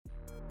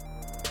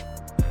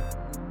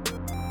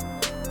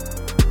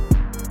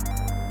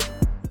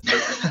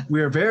We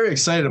are very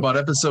excited about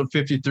episode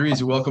 53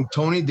 as we welcome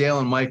Tony, Dale,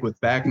 and Mike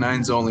with Back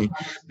Nines Only.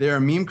 They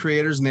are meme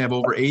creators and they have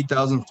over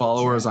 8,000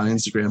 followers on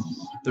Instagram.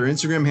 Their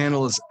Instagram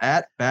handle is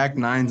at Back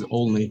Nines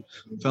Only.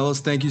 Fellas,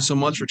 thank you so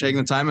much for taking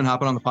the time and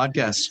hopping on the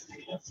podcast.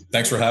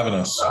 Thanks for having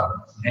us.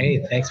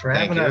 Hey, thanks for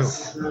having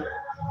us.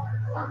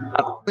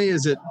 Not only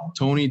is it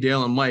Tony,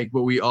 Dale, and Mike,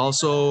 but we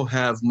also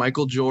have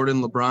Michael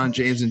Jordan, LeBron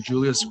James, and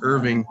Julius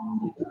Erving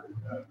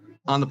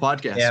on the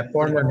podcast. Yeah,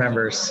 former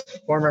members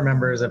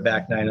of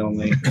Back Nine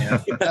Only.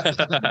 Yeah.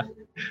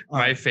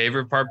 My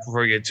favorite part before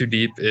we get too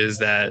deep is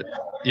that,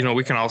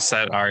 we can all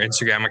set our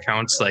Instagram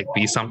accounts like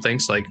be something.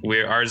 So like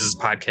ours is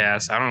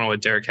podcast. I don't know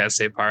what Derek has to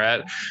say par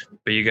at,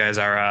 but you guys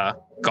are a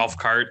golf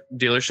cart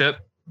dealership.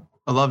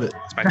 I love it.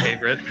 It's my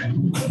favorite.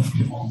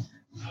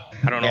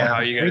 I don't know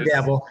how you guys we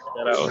dabble,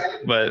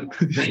 but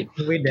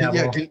we dabble.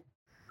 Yeah,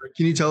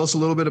 can you tell us a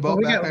little bit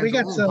about how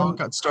it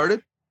got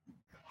started?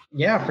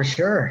 Yeah, for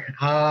sure.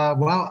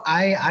 Well,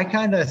 I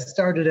kind of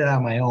started it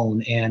on my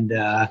own, and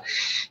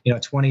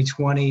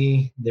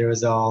 2020 there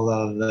was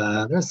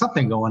there was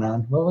something going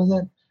on. What was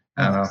it?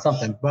 I don't know.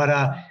 Something, but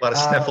a lot of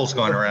sniffles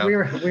going around. We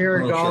were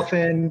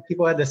golfing. Sure.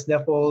 People had the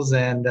sniffles,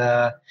 and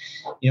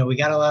we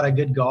got a lot of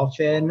good golf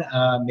in.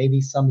 Maybe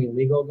some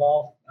illegal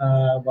golf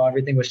while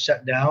everything was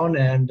shut down,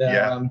 and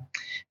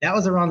that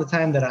was around the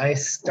time that I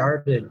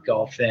started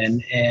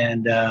golfing.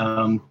 And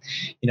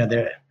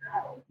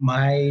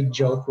my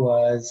joke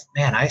was,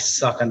 man, I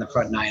suck on the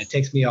front nine. It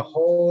takes me a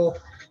whole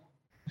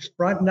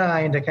front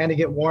nine to kind of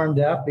get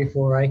warmed up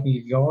before I can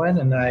get going.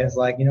 And I was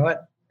like, you know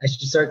what? I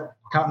should start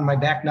counting my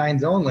back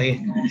nines only.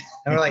 And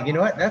we're like, you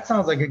know what? That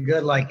sounds like a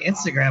good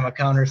Instagram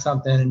account or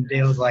something. And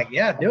Dale was like,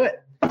 yeah, do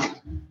it.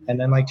 And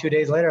then 2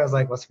 days later, I was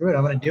like, well, screw it.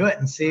 I'm going to do it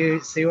and see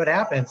what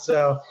happens.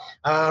 So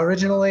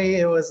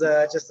originally it was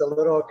just a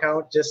little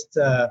account just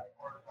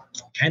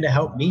kind of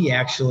helped me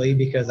actually,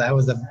 because I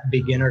was a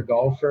beginner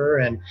golfer,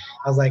 and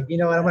I was like, you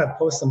know what, I'm going to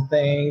post some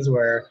things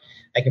where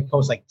I can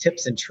post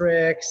tips and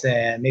tricks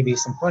and maybe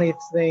some funny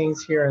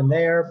things here and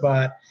there.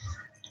 But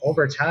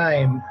over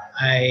time,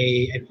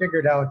 I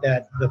figured out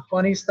that the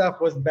funny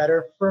stuff was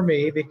better for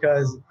me,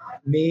 because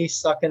me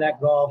sucking at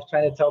golf,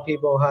 trying to tell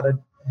people how to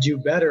do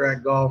better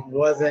at golf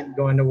wasn't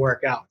going to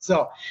work out.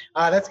 So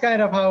that's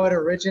kind of how it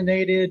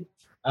originated.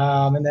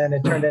 And then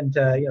it turned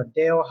into,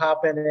 Dale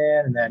hopping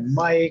in, and then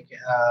Mike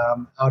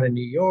out in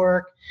New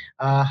York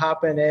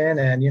hopping in,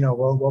 and,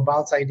 we'll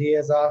bounce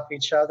ideas off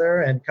each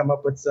other and come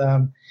up with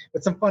some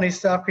funny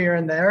stuff here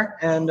and there.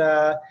 And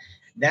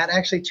that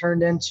actually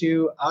turned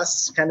into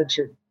us kind of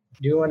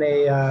doing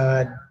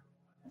a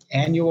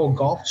annual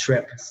golf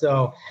trip.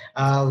 So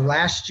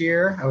last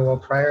year,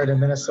 prior to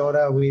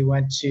Minnesota, we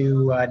went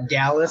to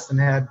Dallas and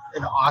had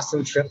an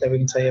awesome trip that we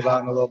can tell you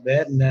about in a little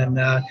bit. And then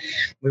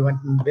we went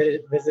and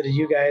visited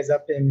you guys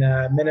up in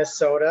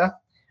Minnesota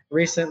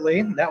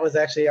recently. That was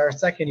actually our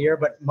second year,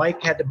 but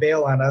Mike had to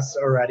bail on us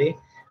already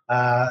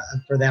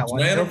for that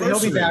one. He'll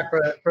be back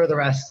for the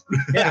rest.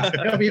 Yeah,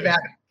 he'll be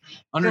back.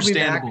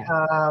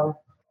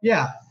 Understandable.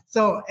 Yeah.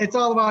 So it's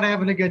all about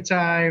having a good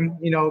time,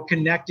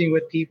 connecting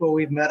with people.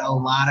 We've met a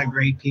lot of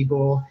great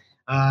people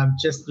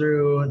just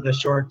through the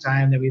short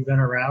time that we've been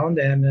around.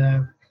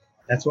 And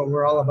that's what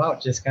we're all about,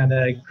 just kind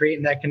of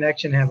creating that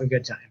connection, have a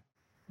good time.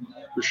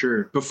 For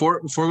sure. Before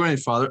going any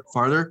farther,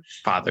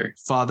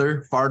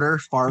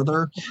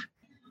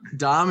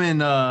 Dom and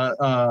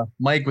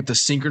Mike with the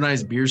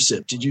synchronized beer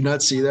sip. Did you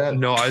not see that?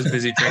 No, I was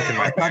busy drinking.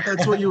 I thought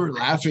that's what you were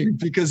laughing,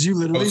 because you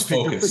literally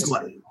picked up the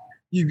glass.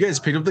 You guys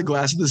picked up the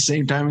glass at the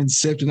same time and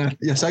sipped, and I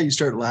saw you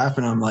start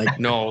laughing. I'm like,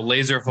 no,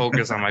 laser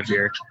focus on my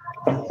beer.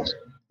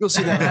 You'll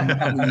see that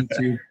on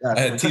YouTube. I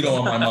had Tito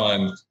on my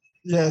mind.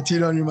 Yeah,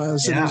 Tito on your mind.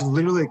 So it was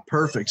literally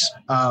perfect.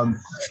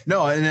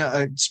 No,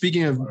 and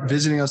speaking of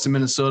visiting us in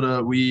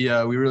Minnesota, we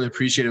really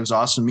appreciate it. It was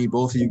awesome to meet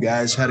both of you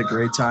guys. Had a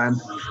great time.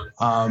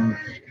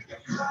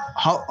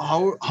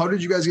 How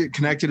did you guys get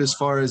connected? As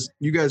far as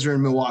you guys are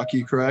in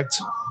Milwaukee, correct?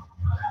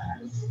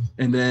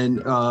 And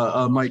then,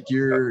 Mike,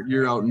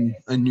 you're out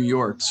in New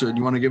York. So do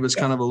you want to give us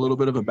kind of a little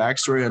bit of a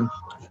backstory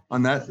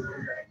on that?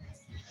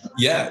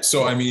 Yeah.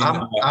 So I mean,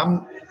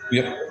 I'm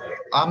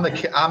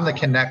the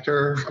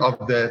connector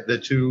of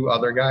the two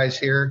other guys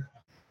here.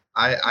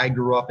 I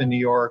grew up in New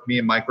York. Me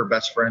and Mike were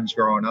best friends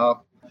growing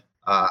up.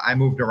 I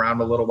moved around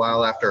for a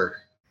while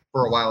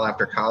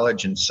after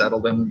college and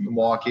settled in the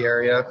Milwaukee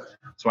area.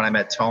 That's when I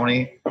met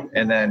Tony,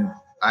 and then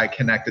I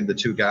connected the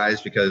two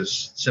guys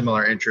because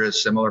similar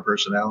interests, similar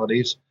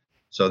personalities.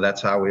 So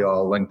that's how we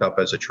all linked up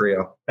as a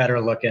trio.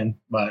 Better looking,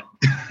 but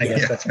I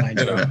guess that's my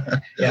job.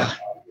 Yeah.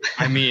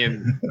 I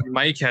mean,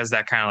 Mike has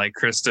that kind of like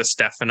Chris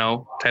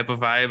DiStefano type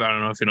of vibe. I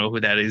don't know if you know who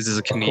that is as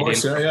a comedian. Of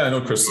course, yeah, I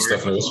know Chris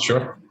DiStefano,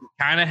 sure.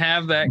 Kind of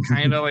have that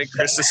kind of like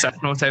Chris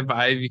DiStefano type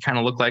vibe. You kind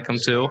of look like him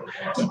too,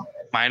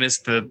 minus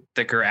the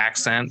thicker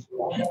accent.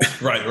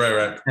 Right.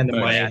 and the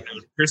money. Yeah,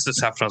 Chris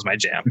DiStefano's my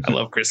jam. I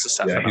love Chris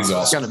DiStefano. Yeah, he's He's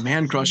awesome. got a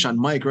man crush on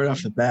Mike right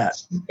off the bat.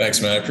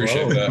 Thanks, man. I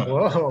appreciate that.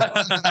 Whoa.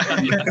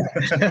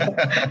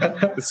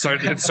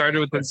 It started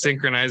with the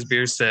synchronized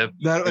beer sip,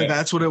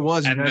 That's what it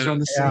was. You And guys then- are on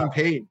the yeah. same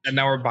page. and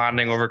now we're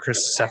bonding over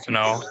Chris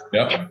DiStefano.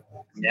 Yep.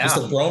 Yeah. Just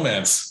a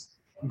bromance.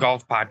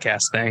 Golf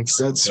podcast, thanks.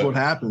 That's Yeah. what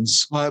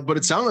happens. But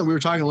it sounded like we were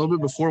talking a little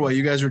bit before while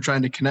you guys were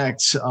trying to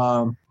connect.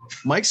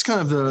 Mike's kind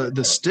of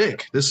the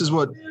stick. This is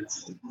what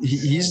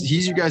he's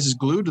you guys'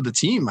 glue to the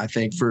team, I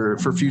think, for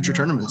future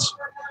tournaments.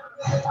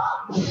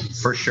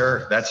 For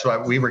sure. That's why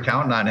we were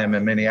counting on him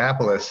in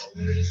Minneapolis.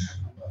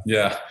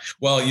 Yeah.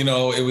 Well,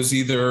 it was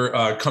either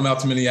come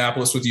out to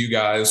Minneapolis with you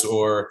guys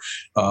or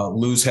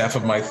lose half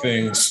of my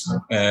things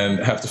and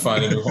have to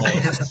find a new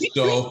home.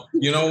 So,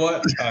 you know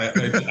what?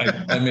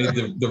 I made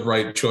the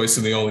right choice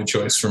and the only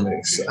choice for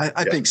me. So,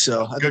 I think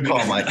so. Good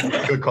call, Mike.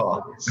 Good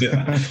call.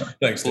 yeah.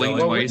 Thanks, Blink Dylan.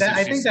 Well, Voice I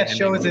is think that standing.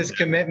 shows his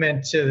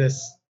commitment to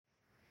this.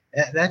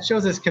 That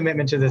shows his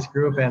commitment to this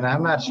group, and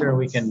I'm not sure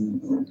we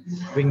can.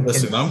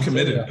 Listen, I'm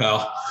committed,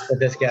 pal. with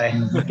this guy.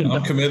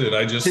 I'm committed.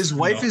 His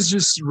wife is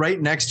just right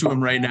next to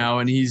him right now,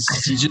 and he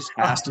just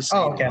has to say,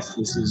 Oh, okay.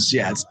 this is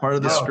it's part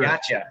of the Oh,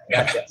 script.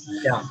 gotcha.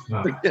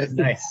 Yeah,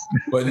 nice.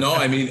 But no,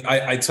 I mean,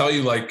 I tell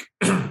you, like,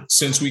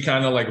 since we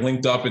kind of like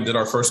linked up and did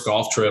our first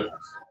golf trip,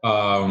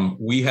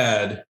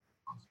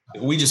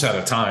 we just had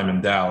a time in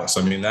Dallas.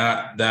 I mean,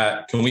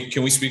 that can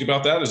we speak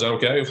about that? Is that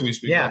okay if we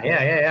speak? about that?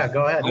 Yeah.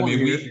 Go ahead. I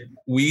mean,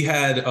 we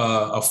had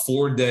a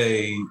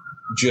 4-day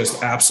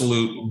just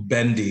absolute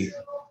bendy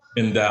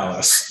in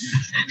Dallas.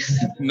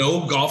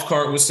 No golf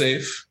cart was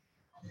safe.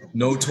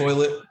 No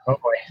toilet Oh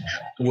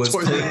boy. was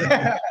clean.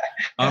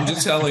 I'm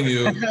just telling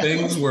you,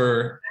 things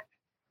were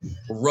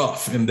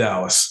rough in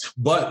Dallas.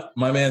 But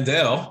my man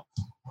Dale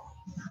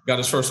got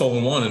his first hole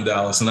in one in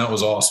Dallas, and that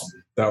was awesome.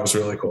 That was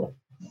really cool.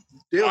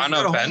 Dale, On you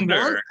got a home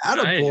bender. run?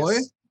 Attaboy.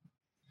 Nice.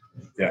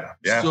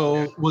 Yeah.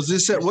 So was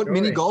this at what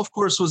mini golf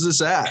course was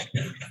this at?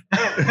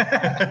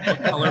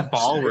 What color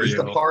ball were Here's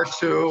the you? par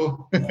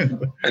two.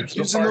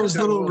 Using those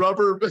little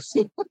rubber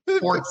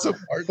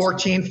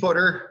 14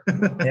 footer.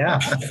 Yeah.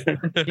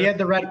 He had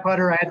the red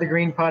putter. I had the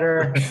green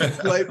putter.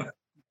 light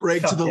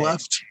break to the Okay.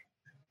 left.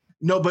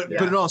 No, but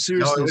Yeah. in all No,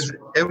 seriousness,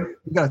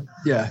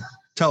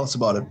 tell us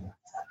about it.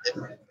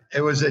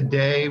 it was a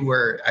day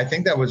where I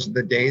think that was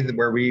the day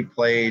where we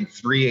played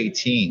 3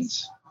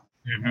 18s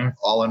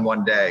all in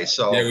one day.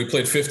 So Yeah, we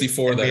played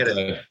 54 And we that had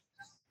a- day.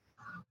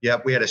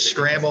 yep, we had a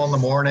scramble in the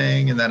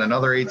morning and then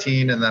another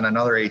 18 and then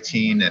another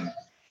 18. And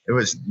it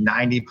was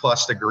 90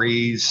 plus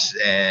degrees.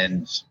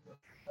 And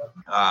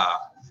I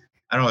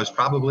don't know, it was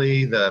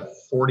probably the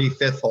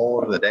 45th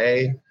hole of the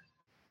day.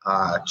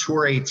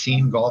 Tour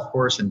 18 golf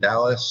course in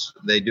Dallas.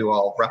 They do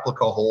all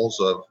replica holes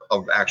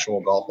of actual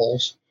golf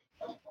holes.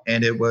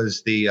 And it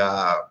was the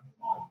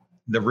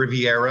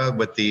Riviera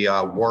with the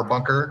war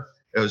bunker.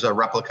 It was a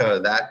replica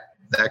of that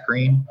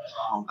green.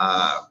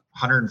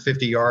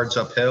 150 yards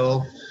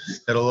uphill.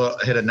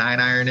 Hit a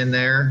 9-iron in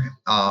there.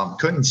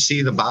 Couldn't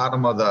see the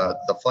bottom of the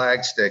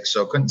flag stick,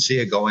 so couldn't see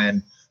it go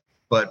in.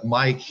 But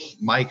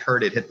Mike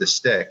heard it hit the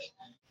stick,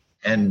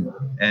 and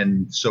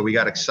so we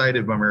got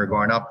excited when we were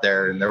going up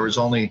there. And there was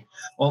only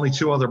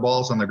 2 other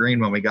balls on the green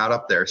when we got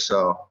up there.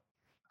 So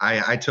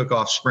I took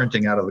off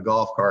sprinting out of the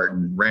golf cart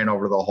and ran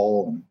over the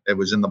hole. It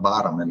was in the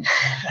bottom,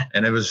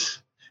 and it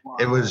was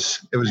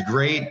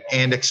great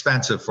and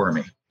expensive for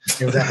me.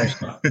 It was epic.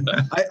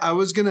 I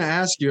was gonna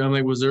ask you. I'm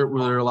like, were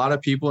there a lot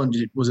of people, and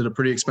was it a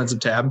pretty expensive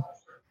tab?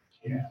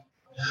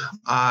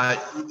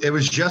 It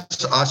was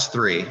just us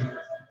 3,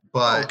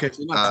 but Okay,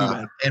 so not too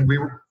bad. and we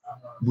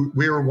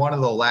were one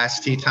of the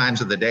last tee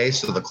times of the day,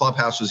 so the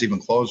clubhouse was even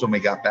closed when we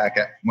got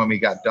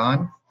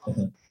done.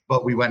 Mhm.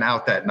 But we went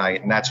out that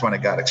night, and that's when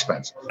it got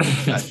expensive.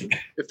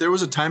 If there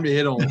was a time to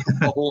hit a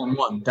hole in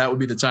one, that would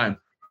be the time.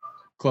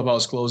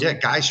 Clubhouse closed. Yeah,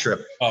 guy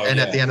strip, Oh, and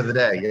yeah. at the end of the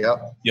day,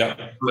 yep.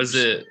 Yeah. Was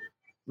it?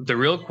 The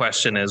real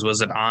question is,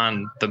 was it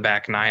on the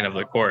back 9 of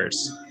the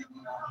course?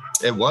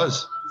 It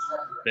was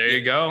There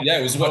you go. Yeah,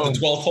 it was the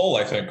 12th hole,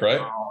 I think,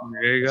 right?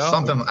 There you go.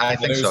 something. I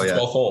think it was so. the Yeah.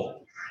 12th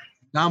hole.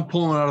 Now I'm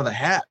pulling it out of the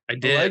hat. I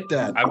did. I like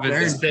that. I've been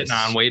Very sitting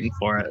nice. on waiting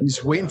for it.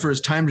 He's waiting for his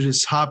time to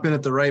just hop in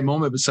at the right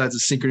moment. Besides the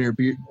synchronous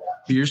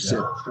beer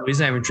sip. He's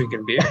not even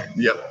drinking beer.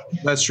 Yep.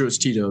 That's true. It's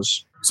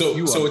Tito's. So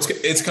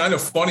it's kind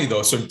of funny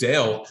though. So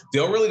Dale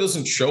really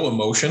doesn't show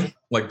emotion.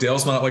 Like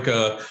Dale's not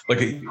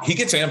he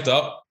gets amped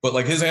up, but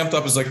like his amped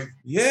up is like,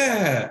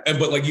 yeah.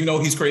 But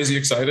he's crazy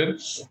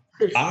excited.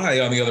 I,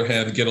 on the other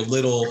hand, get it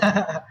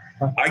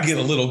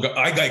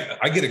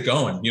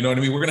going. You know what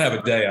I mean? We're going to have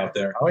a day out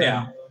there. Oh,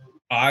 yeah. And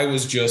I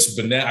was just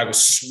I was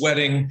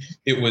sweating.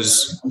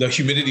 The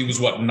humidity was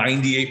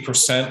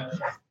 98%.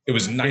 It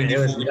was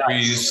 94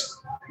 degrees.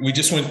 We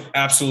just went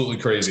absolutely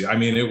crazy. I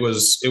mean, it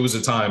was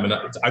a time, and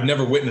I've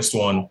never witnessed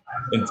one.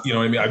 And you know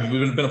what I mean?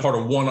 I've been a part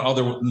of one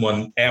other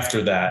one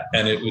after that,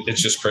 and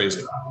it's just crazy.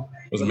 It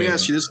was Let me amazing.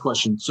 ask you this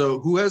question. So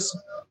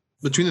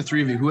between the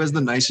 3 of you, who has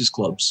the nicest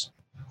clubs?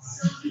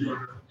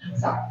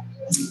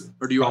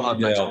 Or do you all have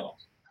nice? Dale.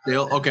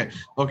 Dale. Okay.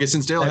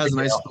 Since Dale has a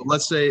nice,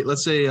 let's say,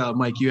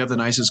 Mike, you have the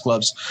nicest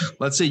clubs.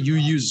 Let's say you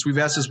use. We've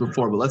asked this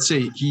before, but let's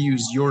say he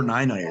used your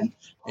 9-iron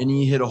and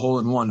he hit a hole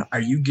in one.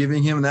 Are you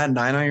giving him that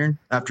 9-iron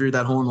after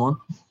that hole in one?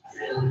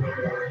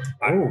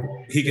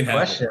 He can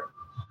have it.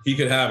 He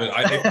could have it.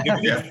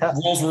 If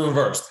roles were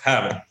reversed,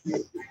 have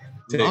it.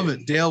 Love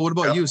it, Dale. What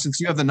about you? Since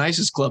you have the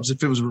nicest clubs,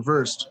 if it was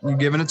reversed, you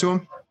giving it to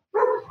him?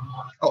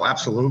 Oh,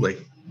 absolutely.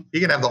 He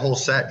can have the whole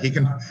set. He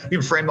can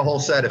frame the whole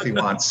set if he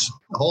wants.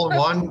 The hole in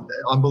one,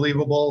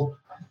 unbelievable.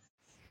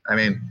 I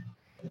mean,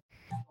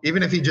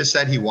 even if he just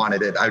said he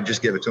wanted it, I'd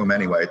just give it to him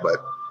anyway.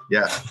 But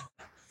yeah,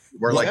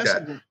 we're like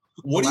that.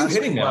 What are you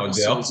hitting now,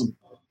 Dale?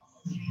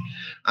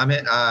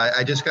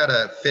 I just got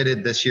a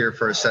fitted this year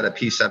for a set of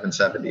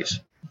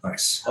P770s.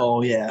 Nice.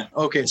 Oh yeah.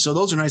 Okay, so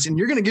those are nice, and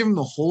you're gonna give him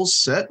the whole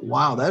set.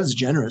 Wow, that is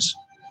generous.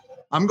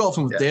 I'm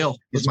golfing with Dale.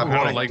 He's my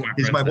boy.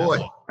 He's my boy.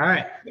 All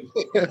right.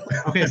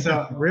 Okay,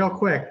 so real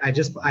quick, I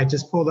just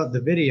pulled up the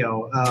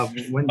video of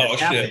when this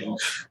happened.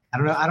 I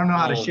don't know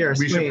how to share a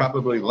screen. We should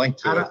probably link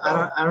to it.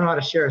 I don't know how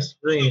to share a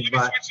screen,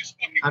 but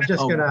I'm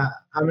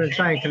gonna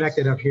try and connect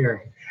it up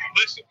here.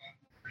 Listen,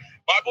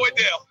 my boy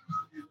Dale,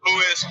 who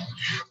is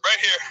right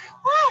here,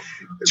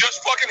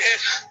 just fucking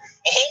hit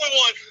a hole in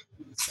one.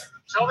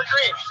 Show the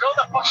green. Show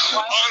the fucking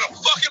line. On a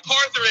fucking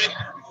par 3.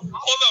 Hold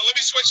on, let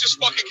me switch this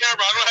fucking camera.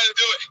 I don't know how to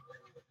do it.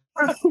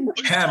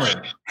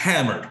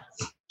 Hammered.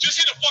 Just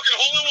hit a fucking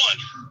hole in one.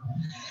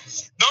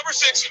 Number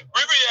 6,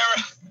 Riviera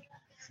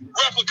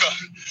replica.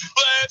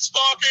 Let's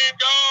fucking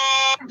go.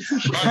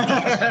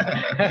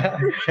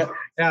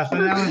 Yeah, so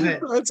that was it.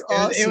 That's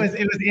awesome. It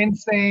was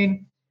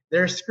insane.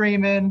 They're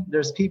screaming.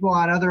 There's people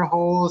on other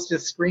holes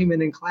just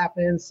screaming and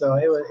clapping. So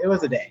it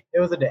was a day. It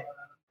was a day.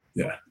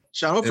 Yeah.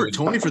 Shout out for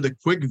Tony for the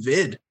quick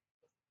vid.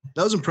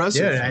 That was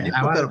impressive. Yeah,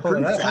 I want to pull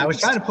it up. I was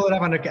trying to pull it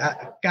up on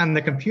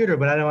the computer,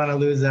 but I don't want to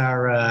lose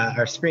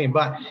our screen.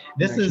 But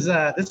this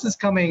is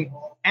coming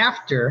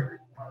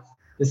after.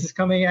 This is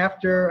coming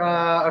after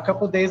a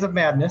couple of days of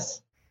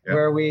madness,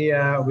 where we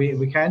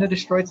kind of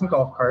destroyed some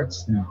golf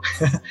carts,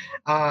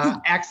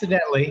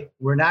 accidentally.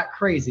 We're not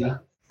crazy,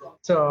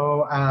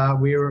 so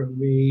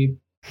we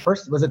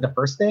first, was it the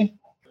first day,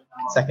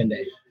 second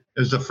day? It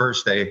was the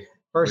first day.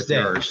 First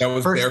day. That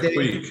was First Bear day.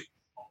 Creek.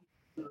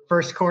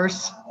 First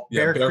course.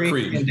 Yeah, Bear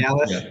Creek in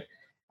Dallas.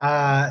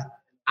 Yeah.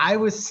 I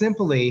was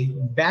simply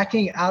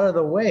backing out of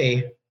the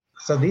way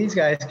so these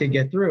guys could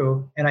get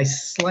through, and I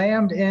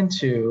slammed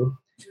into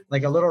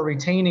like a little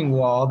retaining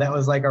wall that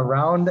was like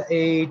around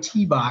a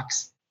tee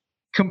box,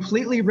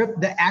 completely ripped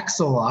the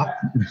axle off.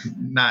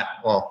 Not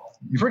well.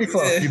 Pretty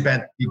close. You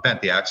bent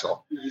the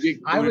axle.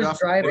 I was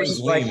driving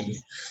like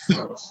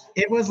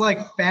it was like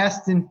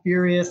Fast and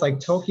Furious, like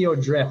Tokyo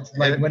Drift.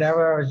 Like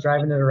whenever I was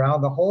driving it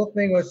around, the whole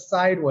thing was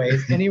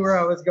sideways. Anywhere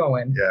I was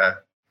going,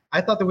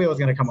 I thought the wheel was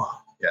going to come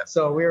off. Yeah.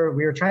 So we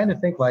were trying to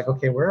think like,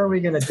 okay, where are we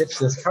going to ditch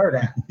this cart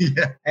at?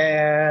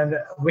 And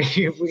we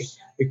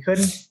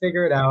couldn't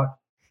figure it out.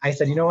 I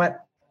said, you know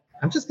what?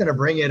 I'm just going to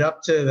bring it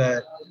up to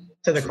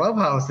the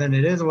clubhouse, and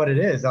it is what it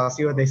is. I'll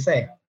see what they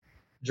say.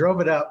 Drove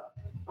it up.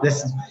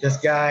 This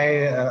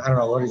guy, I don't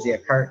know, what is he, a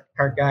cart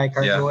guy,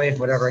 boy,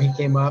 whatever. He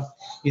came up.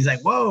 He's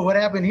like, whoa, what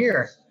happened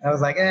here? I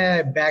was like,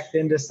 I backed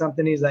into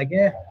something. He's like,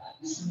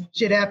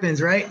 shit happens,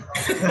 right?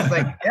 I was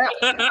like, yeah.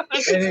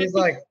 And he's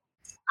like,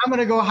 I'm going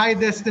to go hide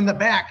this in the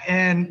back,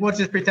 and we'll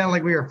just pretend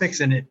like we were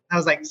fixing it. I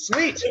was like,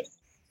 sweet.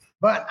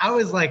 But I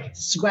was like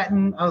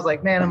sweating. I was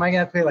like, man, am I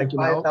going to pay like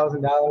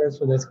 $5,000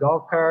 for this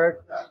golf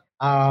cart?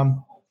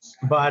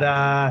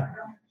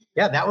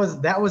 Yeah, that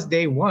was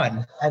day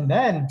one. And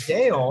then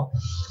Dale,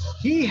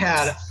 he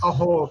had a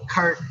whole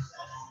cart,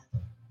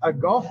 a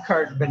golf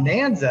cart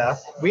bonanza.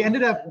 We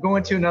ended up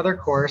going to another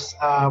course.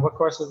 What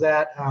course was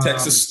that?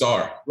 Texas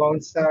Star. Lone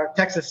Star,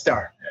 Texas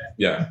Star.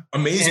 Yeah.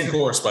 Amazing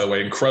course, by the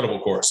way. Incredible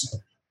course.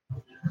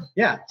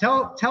 Yeah.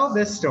 Tell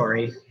this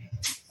story.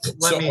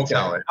 Let me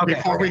tell it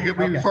before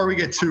we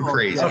get too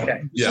crazy.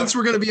 Okay. Yeah. Since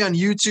we're going to be on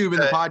YouTube in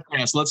the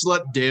podcast, let's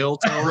let Dale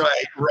tell it.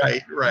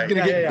 Right. We're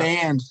going to get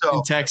banned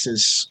in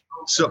Texas.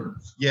 So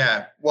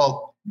yeah,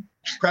 well,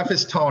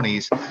 preface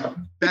Tony's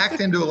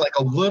backed into like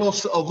a little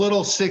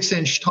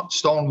 6-inch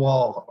stone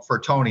wall for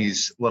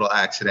Tony's little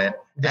accident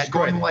at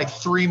going like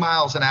 3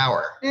 miles an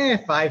hour.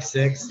 5,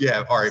 6.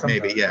 Yeah, all right,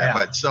 maybe, yeah.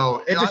 But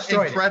so it's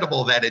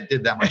incredible that it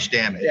did that much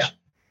damage. Yeah.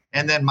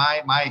 And then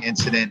my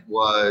incident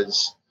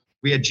was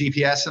we had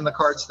GPS in the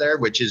carts there,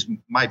 which is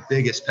my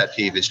biggest pet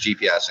peeve is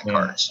GPS in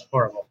carts.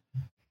 Horrible.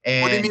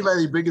 And what do you mean by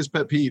the biggest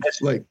pet peeve?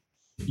 Like,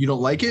 you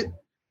don't like it?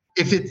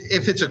 If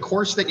it's a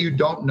course that you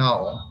don't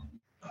know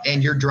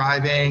and you're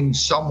driving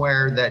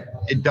somewhere that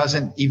it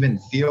doesn't even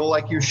feel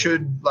like you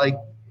should like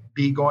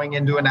be going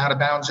into an out of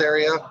bounds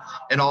area,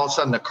 and all of a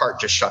sudden the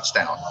cart just shuts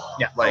down.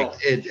 Yeah. Like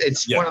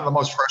it's one of the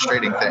most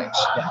frustrating things.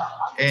 Yeah.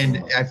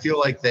 And I feel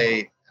like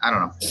I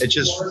don't know. It's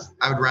just,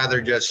 I would rather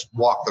just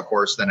walk the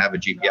course than have a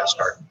GPS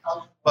cart.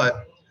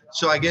 But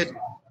so I get,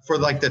 for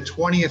like the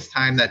 20th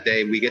time that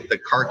day, the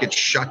cart gets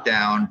shut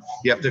down.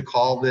 You have to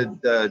call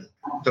the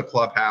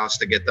clubhouse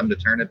to get them to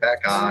turn it back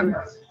on.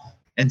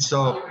 And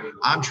so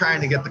I'm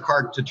trying to get the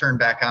cart to turn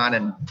back on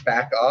and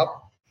back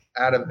up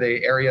out of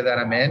the area that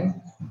I'm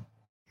in.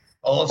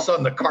 All of a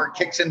sudden the cart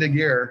kicks into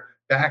gear,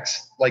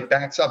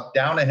 backs up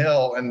down a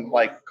hill and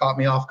like caught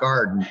me off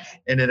guard.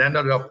 And it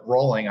ended up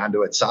rolling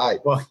onto its side.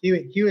 Well,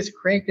 he was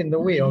cranking the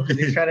wheel because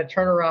he was trying to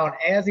turn around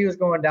as he was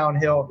going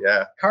downhill.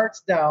 Yeah.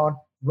 Cart's down,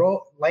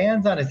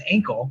 lands on his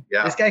ankle.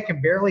 Yeah. This guy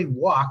can barely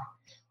walk.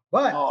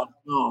 But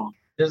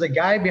there's a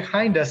guy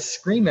behind us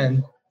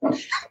screaming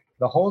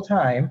the whole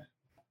time.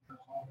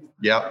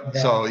 Yep.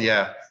 So,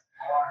 yeah.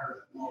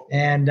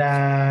 And,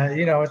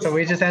 so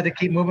we just had to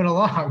keep moving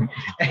along.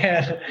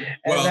 And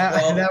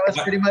that was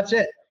pretty much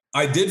it.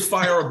 I did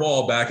fire a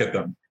ball back at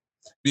them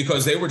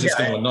because they were just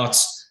going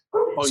nuts.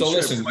 So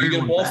listen, you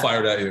get a ball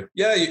fired at you.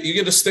 Yeah, you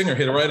get a stinger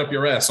hit right up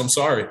your ass. I'm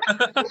sorry.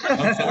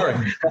 I'm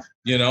sorry.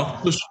 You know?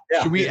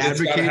 Should we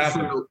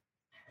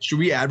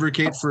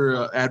advocate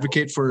for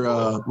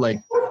like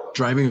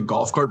driving a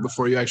golf cart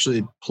before you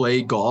actually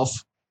play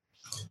golf?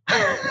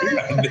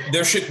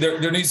 There needs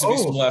to be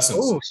some lessons.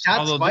 Oh,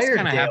 shots fired.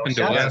 Kind of happened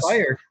to us.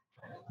 Fired.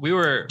 We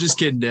were just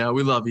kidding, Dale.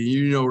 We love you.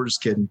 You know we're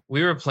just kidding.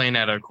 We were playing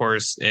at a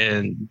course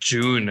in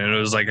June, and it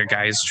was like a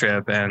guys'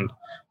 trip. And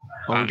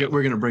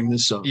we're gonna bring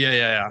this up.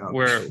 Yeah.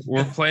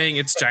 We're playing.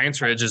 It's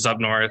Giants Ridge is up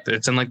north.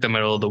 It's in like the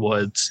middle of the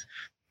woods,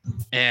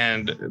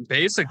 and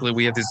basically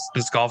we have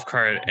this golf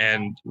cart,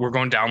 and we're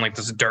going down like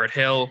this dirt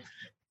hill,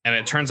 and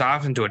it turns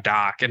off into a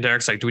dock. And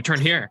Derek's like, "Do we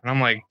turn here?" And I'm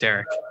like,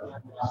 "Derek,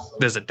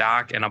 there's a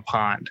dock and a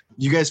pond."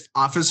 You guys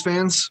Office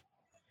fans?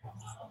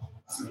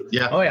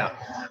 Yeah. Oh yeah.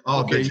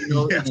 Oh, okay.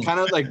 It's kind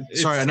of like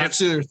I'm not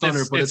stealing your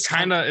thunder, but it's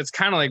kind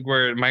of like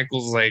where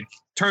Michael's like,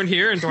 "Turn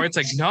here," and Dwight's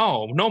like,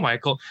 "No,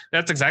 Michael."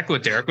 That's exactly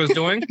what Derek was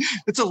doing.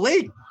 It's a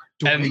lake.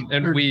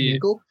 And we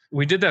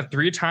did that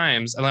 3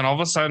 times, and then all of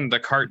a sudden the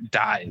cart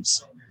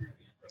dives.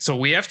 So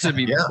we have to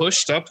be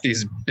pushed up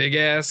these big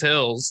ass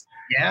hills.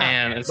 Yeah.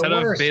 And instead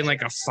of being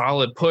like a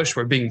solid push,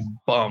 we're being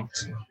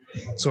bumped.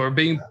 So we're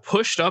being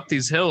pushed up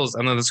these hills,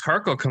 and then this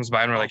cart girl comes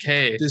by, and we're like,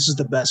 "Hey, this is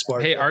the best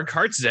part. Hey, our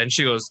cart's dead." And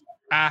she goes,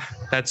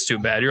 "That's too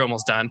bad. You're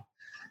almost done."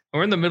 And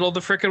we're in the middle of the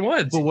freaking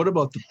woods. But what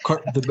about the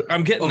cart?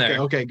 I'm getting there.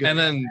 Okay, good. And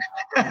then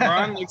we're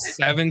on like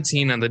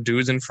 17, and the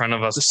dudes in front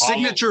of us. The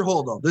signature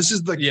hole, though. This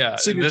is the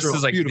signature this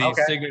is like beautiful.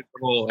 the signature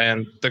hole,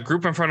 and the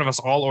group in front of us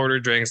all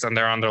ordered drinks, and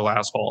they're on their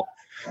last hole.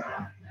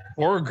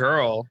 Poor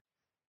girl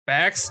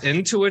backs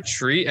into a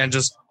tree and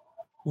just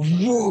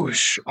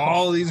whoosh,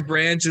 all these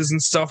branches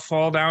and stuff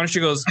fall down. She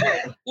goes,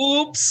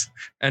 "Oops,"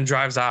 and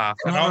drives off.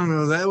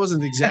 No, that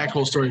wasn't the exact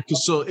whole story.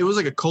 So it was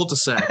like a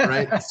cul-de-sac,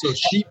 right? So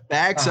she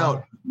backs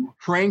out,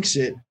 cranks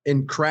it,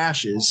 and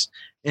crashes,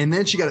 and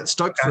then she got it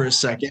stuck for a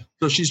second.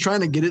 So she's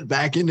trying to get it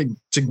back into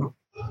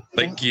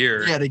like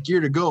gear. Yeah, the gear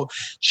to go.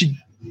 She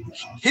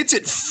hits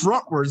it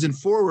frontwards and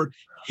forward,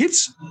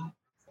 hits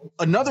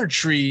another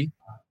tree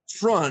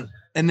front.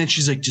 And then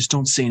she's like, "Just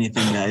don't say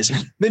anything, guys."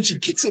 And then she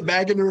kicks it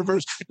back into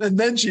reverse, and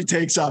then she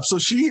takes off. So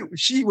she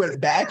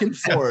went back and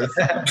forth.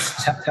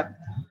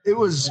 It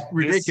was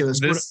ridiculous.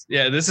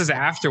 This is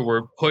after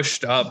we're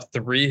pushed up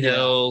 3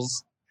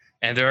 hills,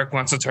 and Derek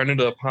wants to turn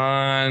into a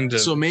pond.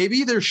 So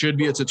maybe there should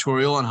be a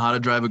tutorial on how to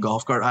drive a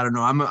golf cart. I don't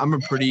know. I'm a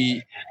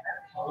pretty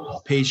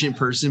patient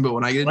person, but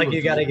when I get into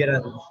you got to get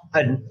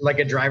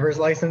a driver's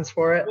license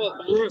for it. Well,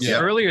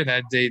 earlier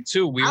that day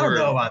too, I don't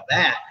know about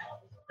that.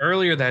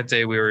 Earlier that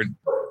day,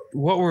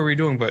 what were we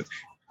doing? But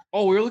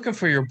we were looking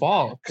for your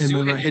ball.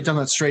 And then hit down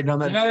that straight down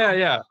that.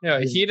 Yeah.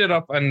 Heated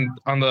up on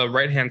the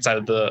right hand side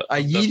of the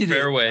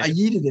fairway. I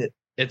yeeted it.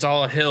 It's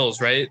all hills,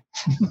 right?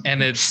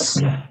 And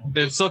it's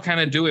still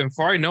kind of doing.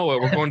 Before I know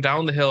it, we're going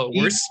down the hill.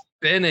 We're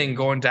spinning,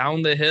 going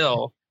down the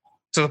hill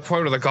to the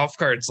point where the golf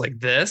cart's like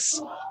this,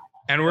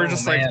 and we're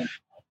like.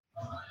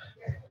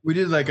 We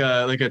did like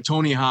a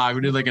Tony Hawk. We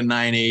did like a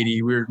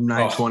 980. We were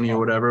 920 or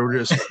whatever. We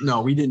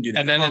didn't do that.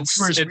 And then it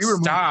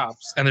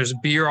stops, and there's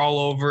beer all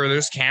over.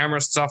 There's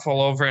camera stuff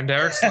all over. And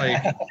Derek's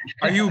like,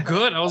 "Are you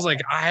good?" I was like,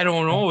 "I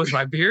don't know. Was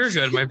my beer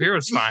good? My beer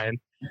was fine."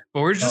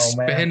 But we're just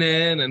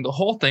spinning, and the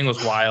whole thing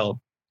was wild.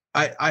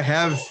 I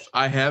have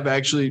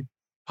actually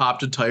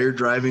popped a tire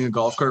driving a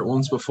golf cart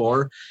once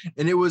before,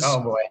 and it was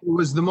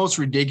the most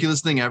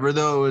ridiculous thing ever.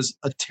 Though it was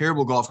a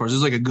terrible golf course. It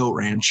was like a goat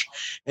ranch,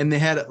 and they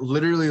had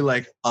literally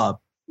like a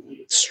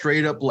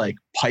straight up like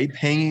pipe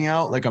hanging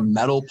out, like a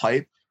metal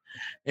pipe,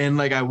 and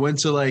like I went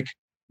to like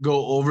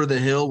go over the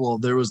hill. Well,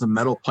 there was the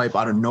metal pipe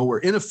out of nowhere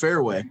in a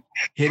fairway,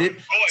 hit it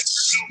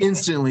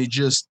instantly,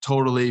 just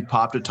totally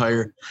popped a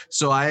tire.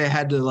 So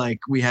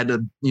we had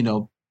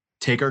to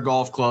take our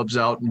golf clubs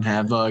out and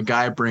have a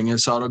guy bring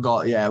us out of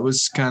golf. Yeah, it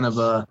was kind of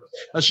a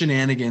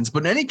shenanigans.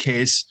 But in any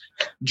case,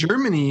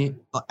 Germany,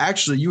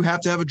 actually, you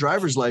have to have a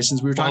driver's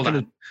license. We were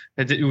talking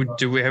have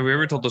we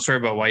ever told the story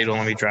about why you don't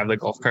let me drive the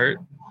golf cart?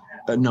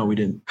 No, we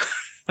didn't.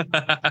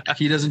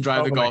 He doesn't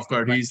drive the golf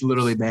cart. He's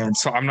literally banned.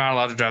 So I'm not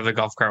allowed to drive the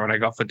golf cart when I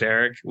golf with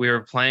Derek. We were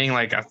playing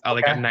like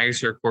a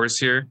nicer course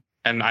here,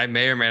 and I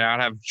may or may not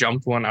have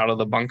jumped one out of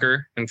the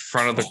bunker in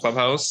front of the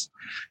clubhouse.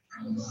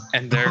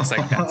 And Derek's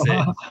like, "That's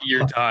it.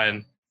 You're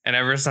done." And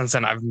ever since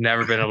then, I've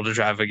never been able to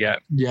drive again.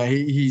 Yeah,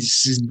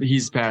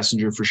 he's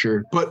passenger for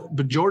sure.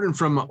 But Jordan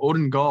from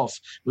Odin Golf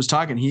was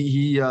talking.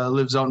 He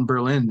lives out in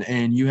Berlin,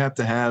 and you have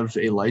to have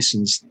a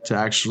license to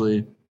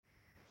actually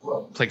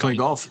play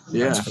golf.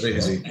 Yeah, that's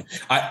crazy.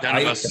 None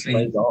of us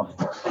have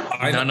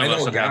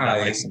that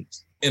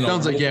license.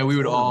 Sounds like we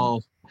would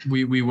all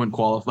we wouldn't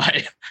qualify,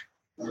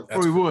 or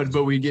we would,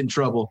 but we'd get in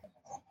trouble.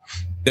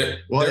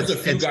 There's a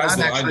few it's guys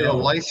not that actually I know. a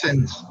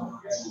license.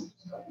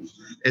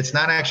 It's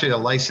not actually a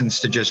license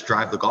to just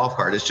drive the golf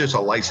cart. It's just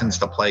a license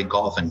to play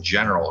golf in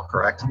general,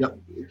 correct? Yep.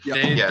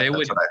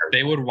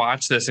 They would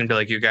watch this and be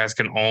like, you guys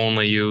can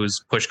only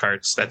use push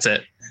carts. That's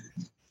it.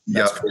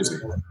 That's crazy.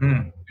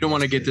 We don't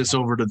want to get this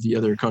over to the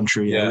other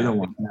country. Yeah. We don't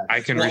want that. I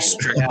can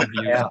restrict the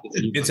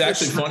views. It's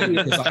actually funny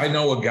because I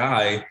know a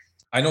guy,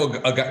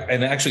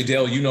 and actually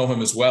Dale, you know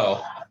him as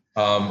well.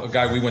 A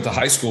guy we went to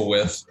high school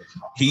with.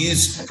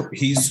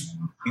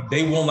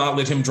 They will not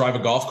let him drive a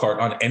golf cart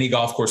on any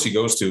golf course he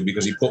goes to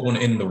because he put one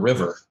in the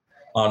river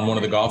on one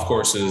of the golf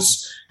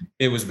courses.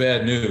 It was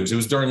bad news. It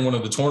was during one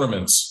of the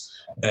tournaments,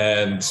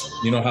 and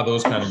you know how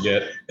those kind of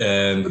get.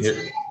 And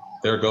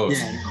there it goes.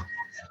 Yeah.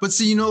 But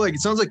see, it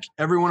sounds like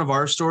every one of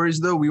our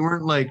stories, though, we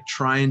weren't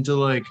trying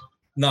to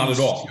Not at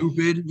all.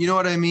 stupid. You know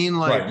what I mean?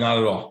 Right, not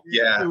at all.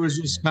 Yeah. It was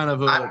just kind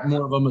of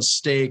more of a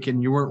mistake,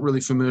 and you weren't really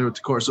familiar with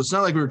the course. So it's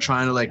not like we were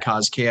trying to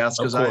cause chaos,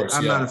 because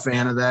I'm not a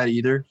fan of that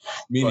either.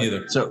 Me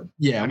neither. So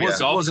yeah,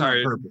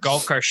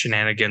 Golf cart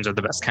shenanigans are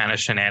the best kind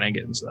of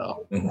shenanigans,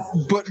 though.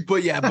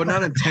 But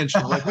not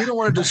intentional. We don't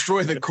want to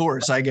destroy the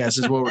course, I guess,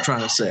 is what we're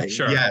trying to say.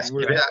 Sure. Yes.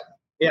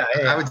 Yeah.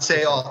 I would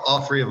say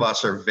all three of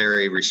us are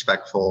very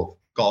respectful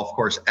golf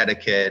course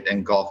etiquette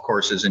and golf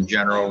courses in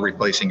general,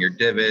 replacing your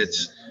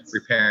divots,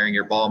 repairing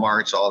your ball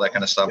marks, all that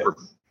kind of stuff. Yep.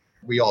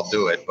 We all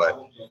do it, but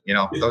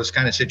those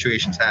kind of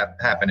situations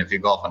happen if you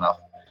golf enough.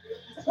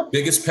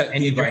 Biggest pet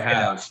peeve I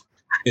have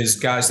is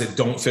guys that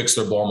don't fix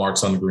their ball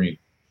marks on the green.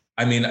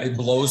 I mean, it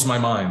blows my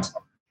mind.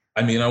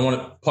 I mean, I want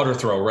a putter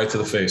throw right to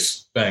the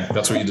face. Bang.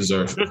 That's what you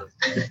deserve.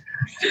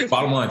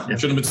 Bottom line, you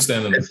shouldn't have been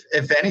standing there.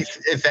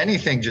 If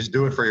anything, just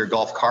do it for your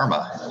golf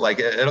karma.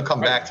 It'll come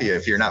back to you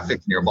if you're not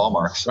fixing your ball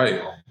marks.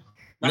 Right.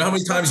 You know how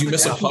many times you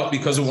miss a putt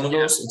because of one of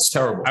those? It's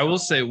terrible. I will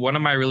say one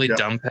of my really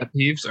dumb pet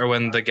peeves are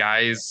when the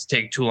guys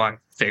take too long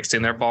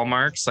fixing their ball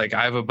marks. I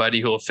have a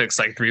buddy who will fix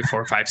 3,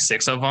 4, 5,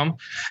 6 of them.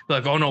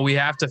 They're oh no, we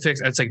have to fix.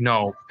 It's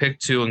no, pick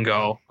 2 and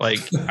go. I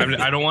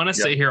don't want to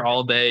sit here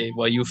all day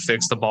while you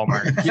fix the ball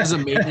mark. He has a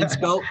maintenance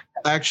belt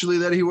actually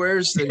that he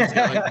wears.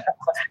 That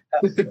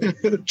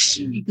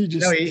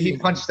he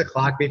punched the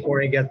clock before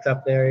he gets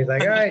up there. He's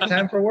like, all right,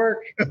 time for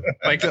work.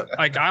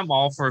 I'm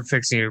all for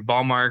fixing your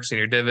ball marks and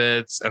your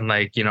divots, and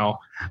I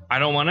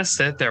don't want to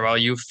sit there while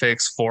you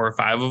fix 4 or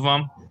 5 of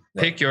them.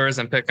 Pick yours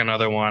and pick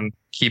another one.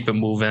 Keep it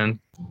moving.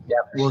 Yeah.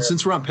 Well,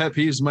 since we're on pet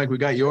peeves, Mike, we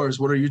got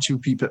yours. What are your 2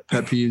 pet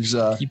peeves?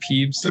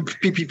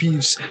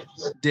 Peeves.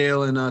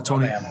 Dale and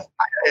Tony.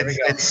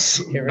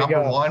 It's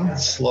number 1,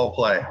 slow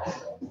play.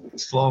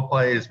 Slow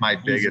play is my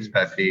biggest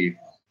pet peeve.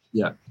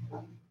 Yeah.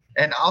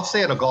 And I'll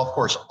stay at a golf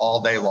course all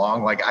day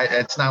long.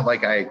 It's not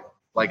like I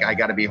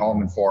got to be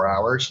home in 4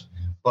 hours,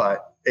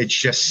 but it's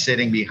just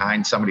sitting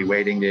behind somebody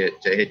waiting to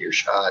hit your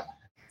shot.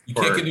 You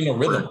can't get in a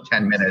rhythm.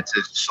 10 minutes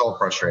is so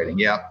frustrating.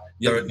 Yeah.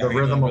 The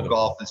rhythm of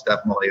golf is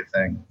definitely a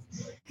thing.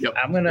 Yep.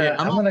 I'm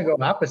gonna go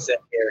opposite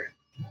here.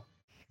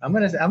 I'm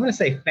gonna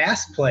say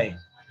fast play.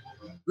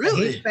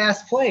 Really? I hate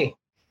fast play.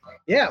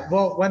 Yeah.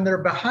 Well, when they're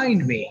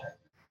behind me.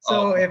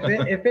 So if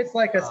it's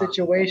a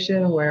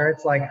situation where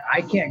it's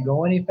I can't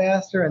go any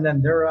faster and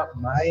then they're up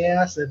my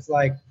ass, it's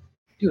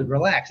dude,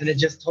 relax. And it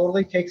just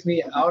totally takes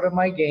me out of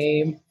my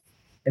game.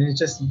 And it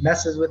just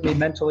messes with me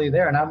mentally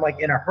there. And I'm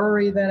in a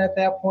hurry then at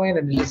that point,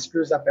 and it just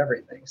screws up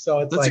everything. So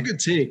it's that's a good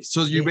take.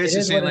 So you're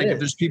basically saying if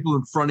there's people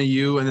in front of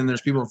you and then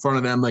there's people in front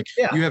of them,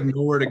 you have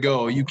nowhere to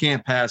go. You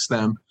can't pass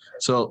them.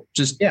 So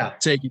just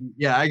take it.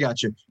 Yeah, I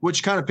got you.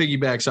 Which kind of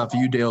piggybacks off of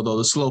you, Dale, though.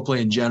 The slow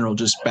play in general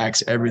just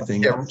backs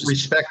everything up.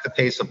 Respect the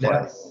pace of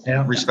play.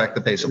 Yeah. Respect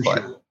the pace of play.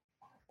 Sure.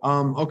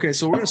 Okay,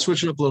 so we're going to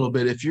switch it up a little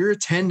bit. If you're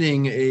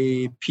attending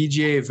a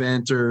PGA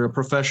event or a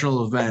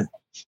professional event,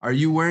 are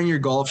you wearing your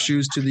golf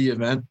shoes to the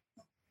event?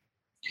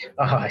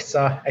 Oh, I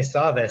saw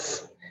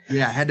this.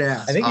 Yeah, I had to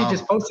ask. I think you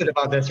just posted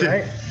about this,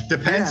 right?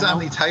 Depends on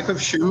the type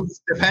of shoe.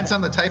 Depends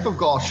on the type of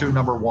golf shoe,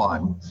 number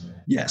 1.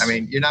 Yes. I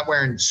mean, you're not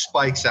wearing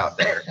spikes out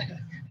there.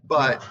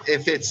 But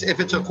if it's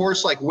a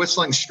course like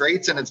Whistling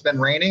Straits and it's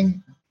been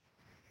raining,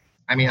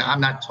 I mean,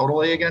 I'm not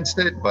totally against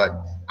it, but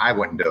I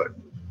wouldn't do it.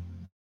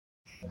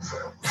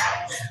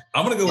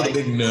 I'm going to go with a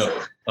big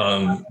no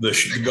on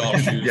the golf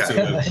shoes to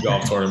the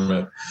golf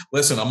tournament.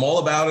 Listen, I'm all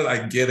about it.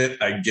 I get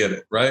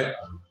it, right?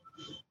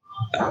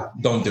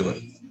 Don't do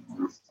it.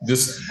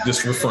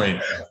 Just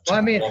refrain. Well,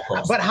 I mean,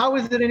 but how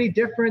is it any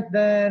different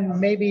than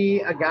maybe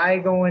a guy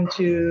going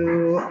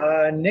to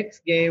a Knicks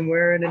game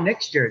wearing a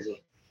Knicks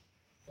jersey?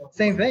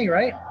 Same thing,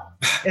 right?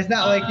 It's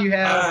not like you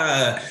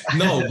have.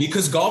 No,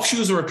 because golf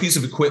shoes are a piece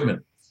of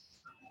equipment.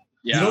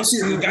 You don't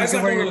see the guys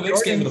not going to the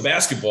Knicks game with a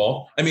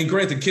basketball. I mean,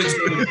 granted, kids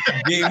go to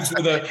games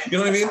with a, you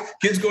know what I mean?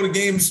 Kids go to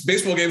games,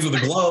 baseball games with a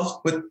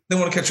glove, but they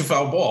want to catch a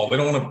foul ball. They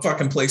don't want to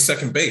fucking play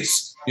second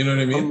base. You know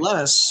what I mean?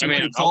 Unless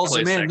somebody I'll calls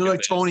play them in, they're like,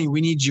 base. Tony,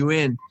 we need you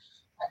in.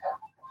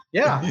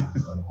 Yeah.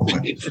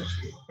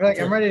 We're like,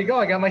 I'm ready to go.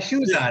 I got my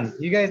shoes on.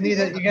 You guys need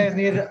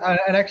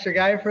an extra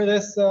guy for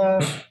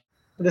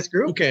this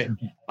group? Okay.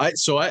 I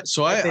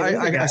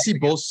see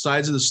both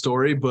sides of the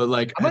story, but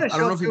like I'm gonna I don't show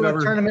know up if you've to a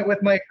ever tournament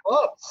with my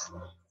clubs.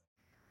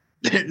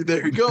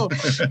 there you go.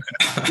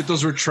 Get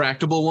those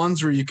retractable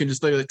ones where you can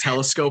just like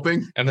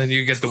telescoping. And then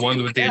you get the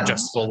one with the Yeah.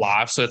 adjustable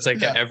loft. So it's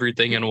like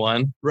everything in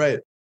one. Right.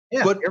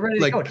 Yeah, But, you're ready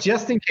like- to go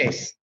just in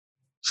case.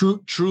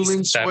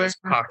 Truling Square, Status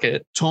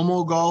pocket.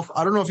 Tomo Golf.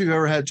 I don't know if you've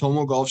ever had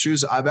Tomo Golf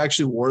shoes. I've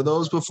actually wore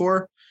those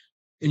before.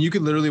 And you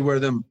can literally wear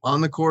them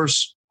on the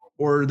course,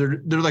 or they're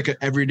like an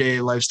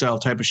everyday lifestyle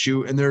type of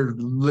shoe. And they're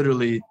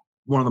literally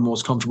one of the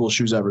most comfortable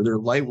shoes ever. They're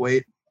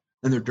lightweight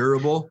and they're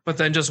durable. But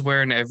then just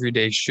wear an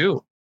everyday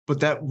shoe. But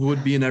that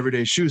would be an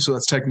everyday shoe, so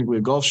that's technically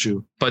a golf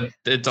shoe. But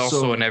it's also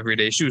So- an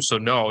everyday shoe. So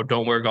no,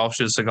 don't wear golf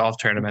shoes to golf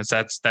tournaments.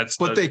 That's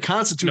But they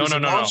constitute No, as a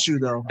no, golf no. shoe,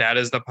 though. that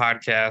is the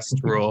podcast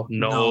rule.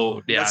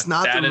 No, yeah, that's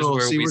not that the is rule.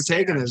 where See, we we're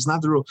taking stand. it. It's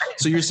not the rule.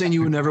 So you're saying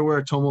you would never wear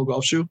a Tomo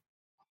golf shoe?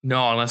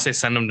 No, unless they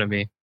send them to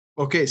me.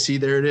 Okay, see,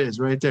 there it is,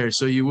 right there.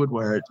 So you would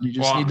wear it. You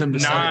just Well, need them to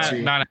send it to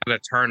you. not at a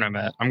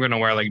tournament. I'm gonna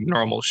wear like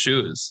normal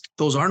shoes.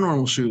 Those are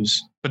normal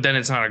shoes. But then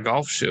it's not a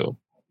golf shoe.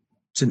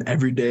 It's an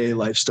everyday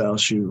lifestyle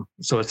shoe.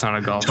 So it's not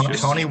a golf shoe.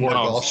 Tony wore No.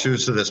 golf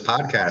shoes to this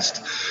podcast.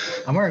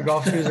 I'm wearing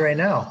golf shoes right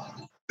now.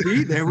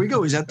 See, there we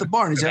go. He's at the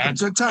barn. He's having a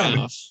good time.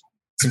 It's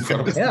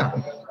incredible.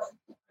 Yeah.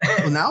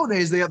 Well,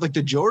 nowadays they have like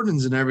the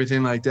Jordans and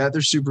everything like that.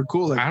 They're super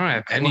cool. Like I don't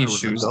have I any wanna wear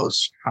shoes.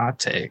 those. Hot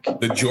take.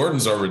 The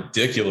Jordans are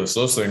ridiculous.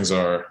 Those things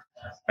are,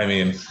 I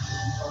mean,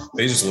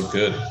 they just look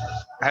good.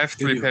 I have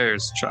They 3 do.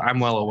 pairs.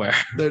 I'm well aware.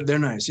 They're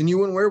nice. And you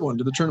wouldn't wear one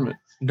to the tournament.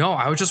 No,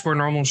 I would just wear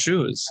normal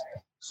shoes.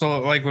 So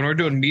like when we're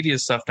doing media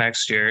stuff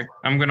next year,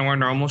 I'm gonna wear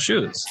normal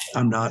shoes.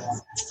 I'm not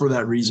for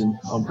that reason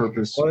on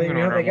purpose. Well, I'm you gonna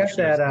know, wear they normal got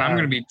that. shoes. I'm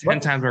gonna be 10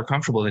 what- times more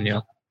comfortable than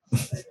you.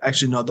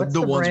 Actually, no. What's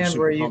The the ones are brand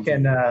super where you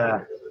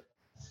comfortable.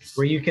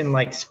 can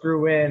like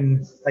screw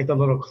in like the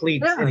little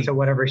cleats Yeah. into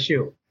whatever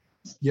shoe?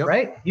 Yep.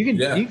 Right? You can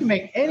Yeah. you can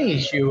make any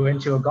shoe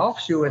into a golf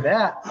shoe with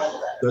that.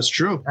 That's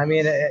true. I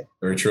mean,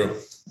 Very true.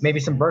 maybe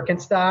some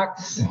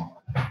Birkenstocks,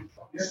 That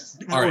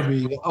All would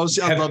be.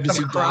 I'd love to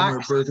see Some Don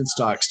wear Crocs.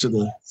 Birkenstocks to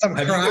the. some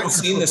Have you ever Crocs.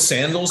 seen the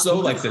sandals though,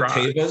 like the Crocs.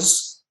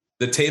 Tevas,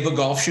 the Teva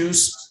golf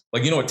shoes?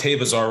 Like, you know what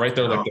Tevas are, right?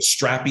 They're like the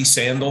strappy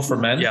sandal for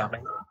men. Yeah.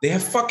 They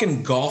have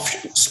fucking golf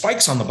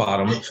spikes on the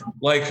bottom.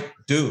 Like,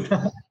 dude,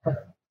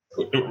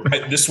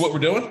 this is what we're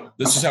doing.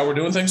 This is how we're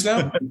doing things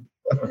now.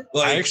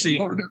 Like, I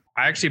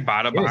actually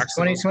bought a It was box.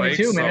 of those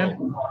 2022, spikes, man.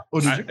 so- Oh,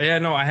 did you? Yeah,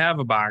 no, I have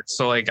a box.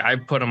 So like I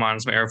put them on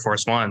some Air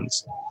Force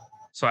Ones.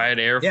 So I had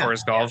Air Yeah.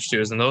 Force golf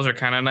shoes, and those are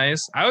kind of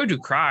nice. I would do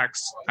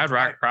Crocs. I'd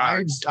rock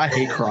Crocs. I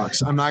hate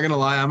Crocs. I'm not gonna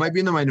lie. I might be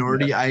in the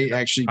minority. I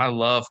actually I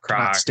love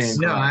Crocs. stand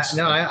No, Crocs.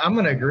 I'm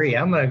going to agree.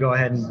 I'm going to go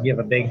ahead and give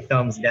a big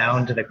thumbs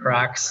down to the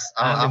Crocs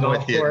on the I'm golf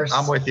with you. course.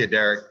 I'm with you,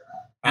 Derek.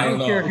 I don't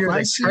care if you're If I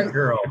the see- cart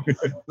girl.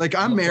 Like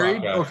I'm I'm a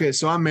married. Croc guy. Okay,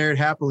 so I'm married,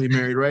 happily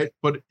married, right?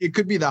 But it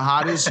could be the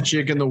hottest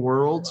chick in the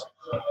world,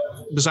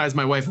 besides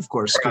my wife, of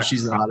course, because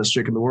she's the hottest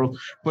chick in the world.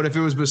 But if it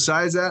was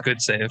besides that, Good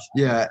save.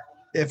 yeah.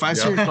 If I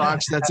see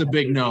Crocs, that's a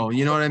big no.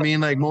 You know what I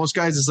mean? Like most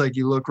guys, it's like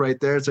you look right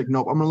there. It's like,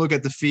 nope, I'm gonna look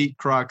at the feet,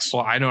 Crocs.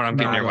 Well, I know what I'm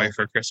getting your No. wife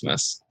for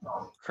Christmas.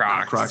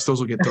 Crocs. Crocs. Those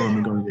will get thrown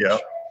and going. Yeah.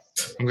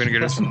 I'm gonna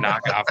get her some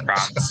knockoff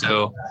Crocs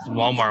too.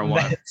 Walmart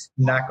one.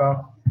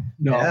 Knockoff.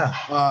 No.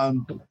 Yeah.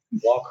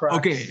 Wall Crocs.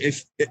 Okay,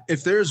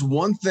 if there's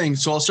one thing,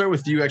 so I'll start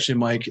with you actually,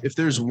 Mike. If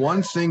there's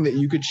one thing that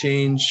you could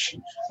change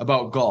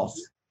about golf,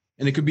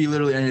 and it could be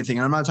literally anything.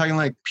 I'm not talking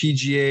like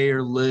PGA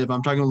or live.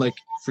 I'm talking like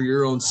for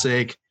your own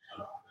sake.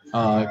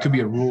 It could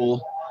be a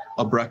rule,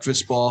 a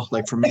breakfast ball.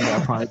 Like for me,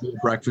 I'll probably do a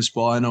breakfast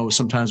ball. I know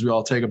sometimes we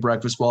all take a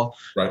breakfast ball.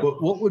 Right. But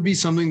what would be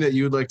something that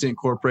you would like to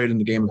incorporate in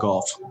the game of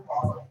golf?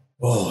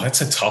 Oh,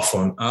 that's a tough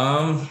one.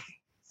 I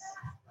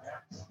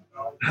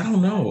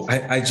don't know.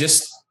 I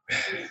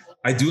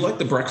do like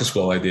the breakfast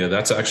ball idea.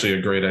 That's actually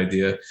a great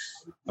idea.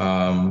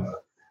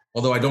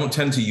 Although I don't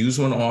tend to use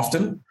one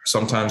often.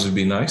 Sometimes it'd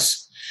be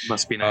nice.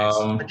 Must be nice.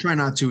 I try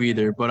not to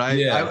either, but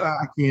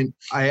I can't.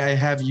 I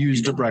have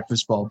used a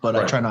breakfast ball, but I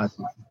Right. try not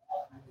to.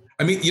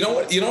 I mean, you know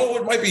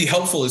what might be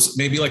helpful is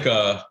maybe like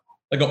a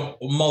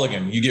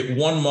mulligan. You get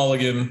one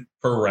mulligan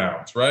per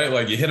round, right?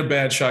 Like you hit a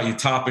bad shot, you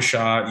top a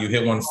shot, you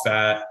hit one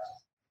fat.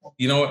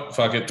 You know what?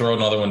 Fuck it, throw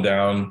another one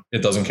down. It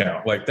doesn't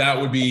count. Like that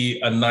would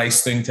be a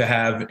nice thing to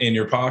have in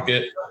your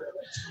pocket.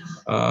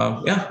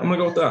 Yeah, I'm gonna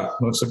go with that.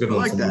 That's a good I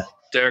one. like for me. that.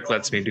 Derek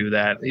lets me do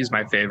that. He's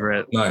my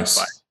favorite.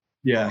 Nice,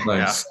 Yeah,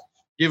 nice.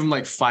 give him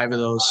like 5 of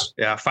those.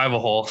 Yeah, 5 a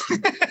hole.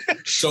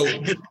 So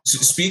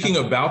speaking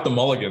about the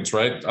mulligans,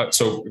 right?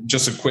 So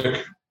just a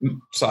quick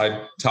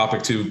side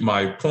topic to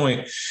my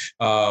point.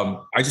 I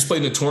just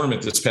played in a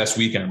tournament this past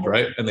weekend,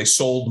 right? And they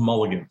sold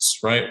mulligans,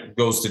 right?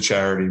 Goes to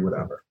charity,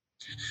 whatever.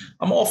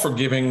 I'm all for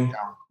giving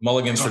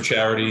mulligans for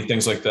charity,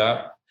 things like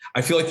that.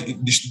 I feel like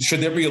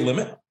should there be a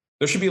limit?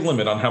 There should be a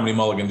limit on how many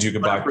mulligans you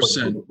can buy.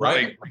 100%,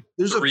 right?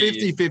 There's a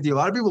 50-50. A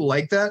lot of people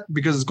like that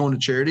because it's going to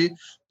charity.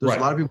 There's a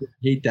lot of people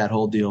who hate that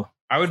whole deal.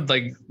 I would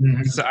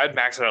I'd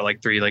max it out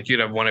like 3. Like you'd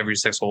have one every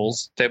 6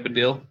 holes type of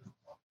deal.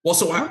 Well,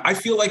 so I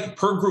feel like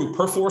per group,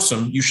 per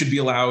foursome, you should be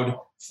allowed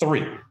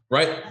 3,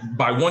 right?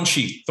 By one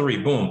sheet, 3,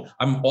 boom.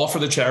 I'm all for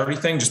the charity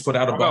thing. Just put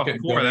out a bucket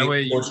and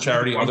donate towards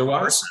charity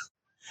otherwise.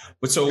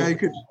 But so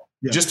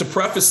just to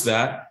preface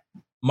that,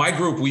 my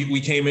group,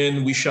 we came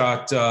in, we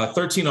shot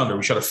 13 under.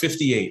 We shot a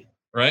 58,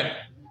 right?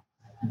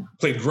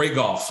 Played great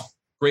golf.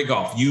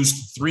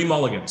 Used 3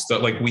 mulligans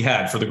that we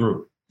had for the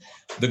group.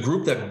 The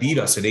group that beat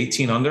us at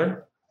 18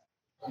 under,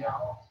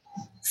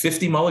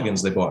 50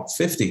 mulligans they bought,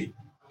 50.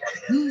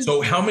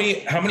 So how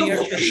many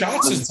extra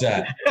shots is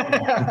that?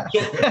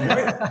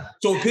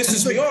 So it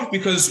pisses me off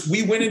because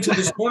we went into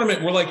this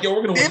tournament. We're like, yo,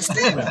 we're going to win this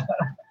tournament.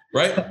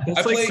 Right.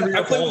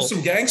 I play with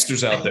some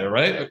gangsters out there.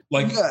 Right.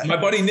 My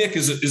buddy Nick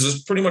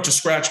is pretty much a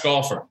scratch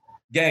golfer,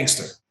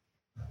 gangster.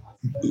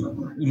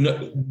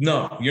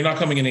 No, you're not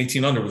coming in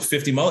 18 under with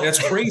 50 mulligans.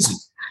 That's crazy.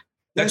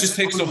 That just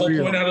takes the whole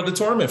point out of the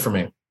tournament for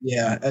me.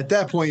 Yeah. At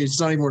that point,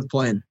 it's not even worth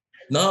playing.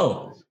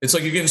 No, it's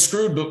like you're getting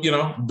screwed, but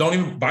don't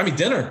even buy me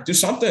dinner, do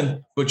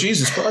something, but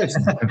Jesus Christ.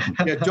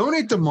 Yeah.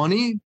 Donate the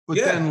money, but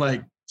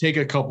then take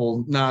a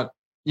couple, not,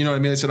 you know what I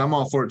mean? I said, I'm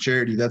all for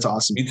charity. That's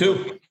awesome. Me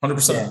too.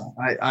 100%.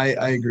 Yeah,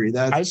 I agree.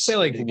 I'd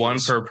say one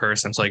per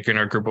person. So you're in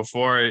a group of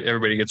 4,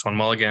 everybody gets 1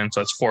 mulligan.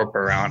 So it's 4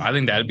 per round. I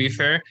think that'd be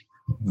fair.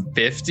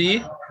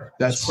 50.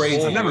 That's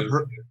crazy. I've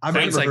never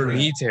heard of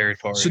me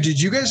territory. So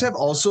did you guys have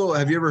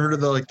you ever heard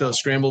of the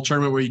scramble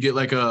tournament where you get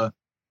a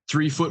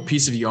 3-foot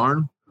piece of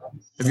yarn?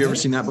 Have you ever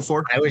seen that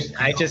before?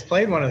 I just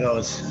played one of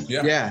those.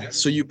 Yeah.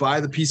 So you buy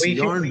the piece of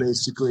yarn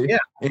basically. Yeah.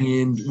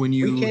 And when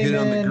you hit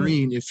on the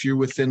green, if you're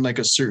within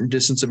a certain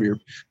distance of your,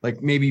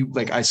 maybe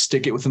I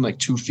stick it within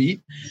 2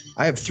 feet,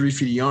 I have 3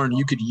 feet of yarn.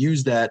 You could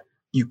use that.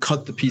 You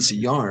cut the piece of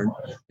yarn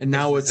and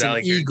now it's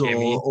an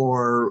eagle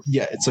or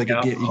it's like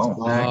a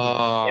eagle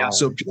back.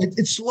 So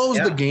it slows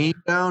the game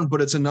down, but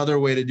it's another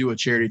way to do a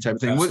charity type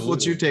of thing.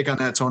 What's your take on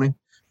that, Tony?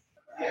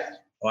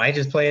 Well, I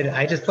just played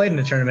in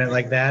a tournament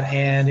like that,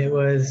 and it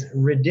was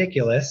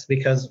ridiculous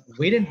because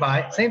we didn't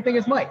buy. Same thing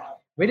as Mike.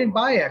 We didn't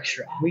buy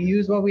extra. We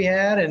used what we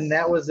had, and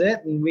that was it.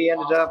 And we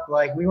ended up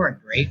we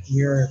weren't great.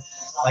 We were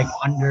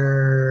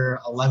under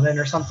 11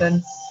 or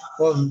something.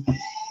 Well,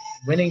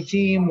 winning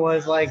team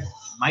was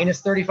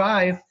minus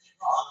 35,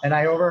 and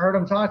I overheard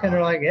them talking.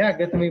 They're like, "Yeah,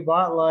 good thing we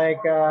bought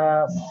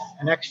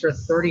an extra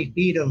 30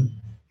 feet of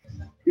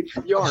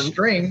yarn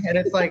string." And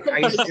it's like, are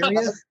you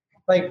serious?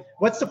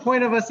 What's the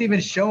point of us even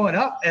showing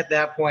up at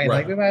that point?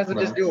 Right. We might as well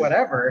just do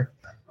whatever.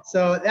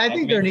 So I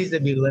think there needs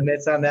to be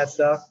limits on that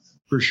stuff.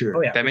 For sure.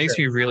 Oh, yeah, that makes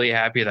me really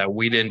happy that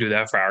we didn't do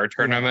that for our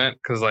tournament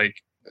because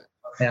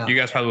you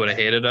guys probably would have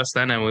hated us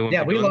then, and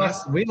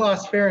we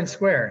lost fair and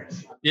square.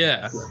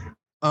 Yeah.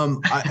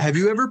 Have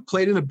you ever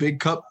played in a big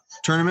cup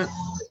tournament?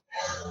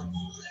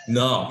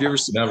 No. Have you ever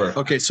never?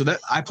 Okay, so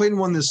I played in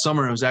one this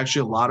summer. It was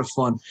actually a lot of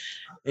fun.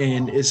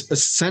 And it's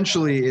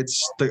essentially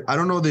I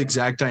don't know the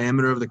exact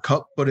diameter of the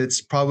cup, but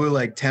it's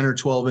probably 10 or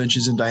 12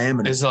 inches in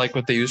diameter. Is it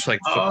what they use for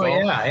football? Oh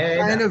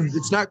yeah. Kind of.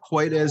 It's not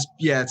quite as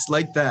it's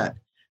like that.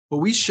 But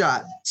we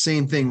shot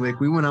same thing.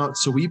 We went out,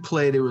 so we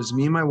played. It was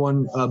me and my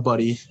one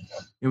buddy,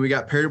 and we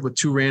got paired up with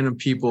 2 random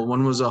people.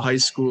 One was a high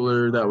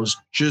schooler that was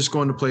just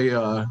going to play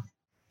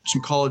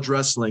some college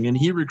wrestling, and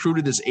he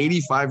recruited this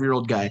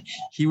 85-year-old guy.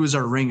 He was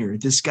our ringer.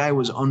 This guy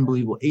was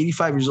unbelievable,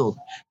 85 years old,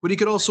 but he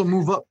could also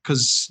move up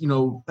because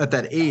at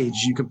that age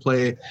you could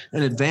play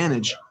an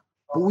advantage.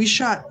 But we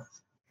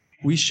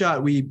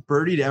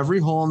birdied every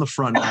hole on the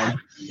front 9,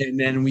 and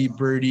then we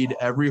birdied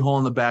every hole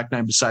on the back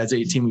 9 besides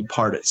 18. We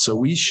parred it, so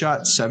we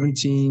shot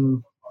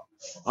 17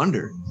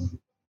 under,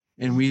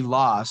 and we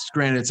lost.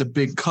 Granted, it's a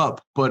big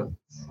cup, but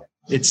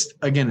it's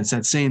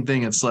that same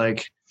thing. It's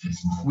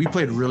we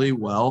played really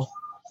well.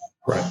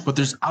 Right. But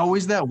there's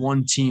always that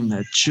one team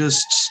that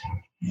just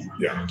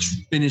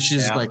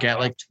finishes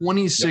at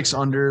 26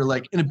 under.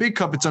 In a big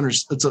cup,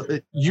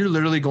 you're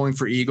literally going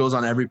for eagles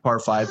on every par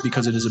 5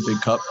 because it is a big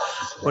cup.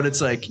 But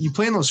it's you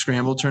play in those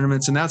scramble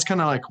tournaments, and that's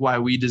kind of why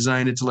we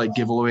designed it to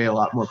give away a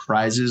lot more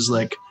prizes.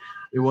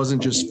 It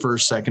wasn't just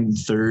first, second, and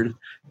third.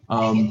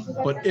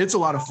 But it's a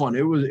lot of fun.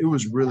 It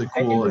was really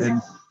cool.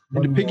 And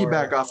to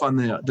piggyback off on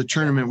the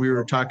tournament, we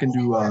were talking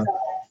to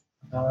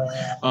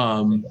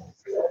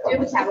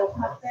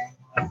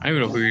I don't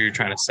even know who you're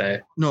trying to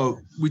say. No,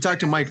 we talked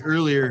to Mike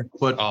earlier,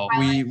 but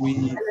we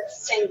you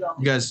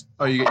guys,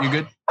 you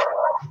good?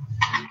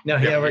 No,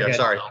 we're good.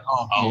 Sorry.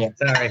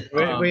 Sorry.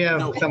 We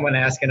have someone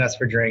asking us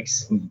for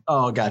drinks.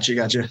 Oh, gotcha.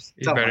 You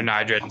better not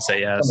hydrate and say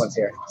yes.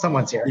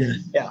 Someone's here.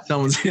 Yeah.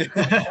 Someone's here.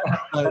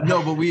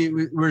 No, but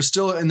we're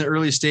still in the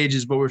early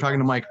stages, but we were talking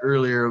to Mike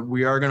earlier.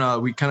 We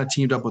kind of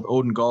teamed up with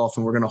Odin Golf,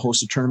 and we're going to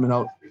host a tournament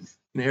out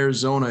in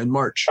Arizona in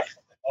March.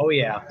 Oh,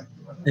 yeah.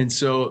 And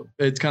so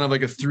it's kind of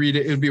a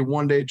 3-day, it'd be a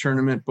 1-day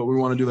tournament, but we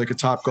want to do a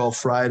Top Golf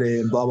Friday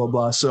and blah, blah,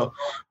 blah. So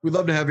we'd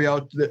love to have you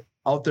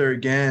out there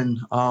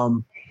again.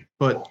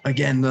 But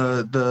again,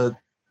 the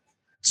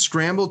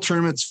scramble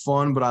tournament's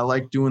fun, but I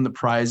like doing the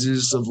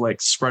prizes of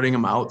like spreading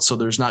them out. So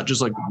there's not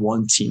just like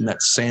one team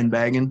that's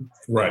sandbagging.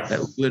 Right.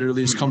 That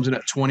literally just comes in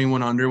at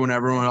 21 under when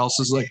everyone else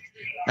is like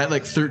at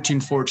like 13,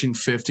 14,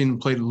 15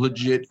 and played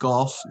legit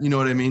golf. You know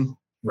what I mean?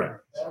 Right.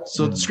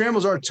 So the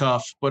scrambles are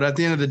tough, but at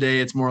the end of the day,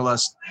 it's more or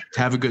less to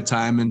have a good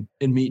time and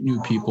meet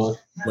new people.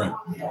 Right.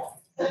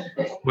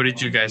 What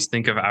did you guys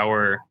think of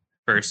our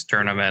first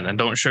tournament? And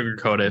don't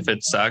sugarcoat it. If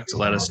it sucked,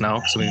 let us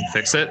know so we can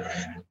fix it.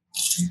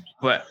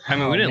 But I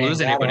mean, we didn't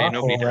lose anybody.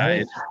 Nobody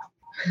died.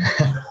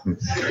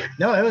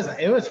 No,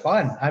 it was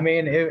fun. I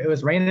mean, it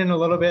was raining a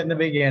little bit in the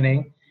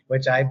beginning,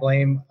 which I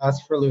blame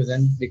us for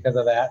losing because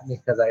of that,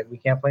 because we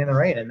can't play in the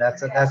rain, and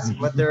that's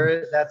what there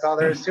is. That's all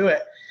there is to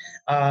it.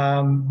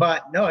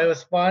 But no, it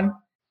was fun.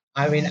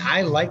 I mean,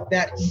 I liked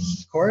that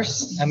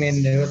course. I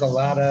mean, there was a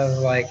lot of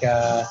like,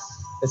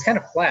 it's kind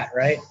of flat,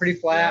 right? Pretty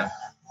flat,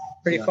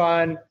 pretty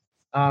fun.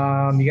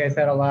 You guys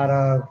had a lot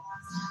of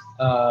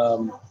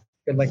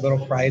good like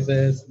little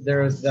prizes.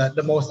 There was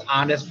the most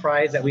honest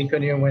prize that we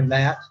couldn't even win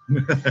that.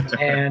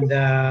 And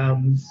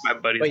My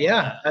buddy. but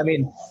yeah, I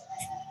mean,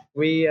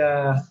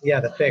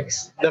 the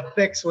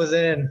fix was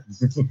in.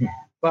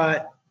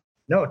 But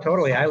no,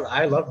 totally.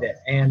 I loved it.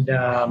 And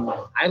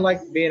I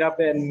liked being up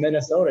in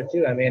Minnesota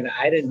too. I mean,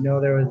 I didn't know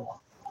there was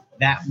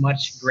that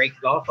much great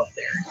golf up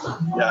there.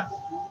 Yeah.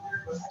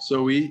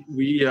 So we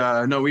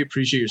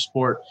appreciate your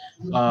support.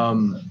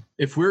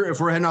 If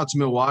we're heading out to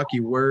Milwaukee,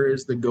 where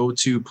is the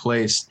go-to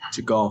place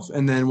to golf?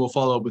 And then we'll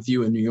follow up with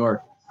you in New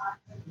York.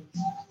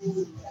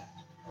 You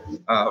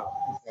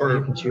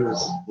For can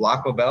choose.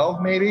 Lac La Belle,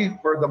 maybe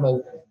for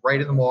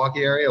right in the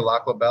Milwaukee area.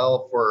 Lac La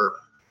Belle for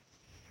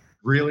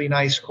really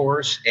nice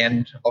course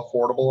and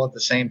affordable at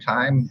the same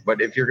time.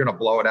 But if you're going to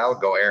blow it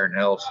out, go Erin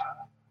Hills.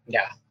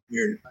 Yeah.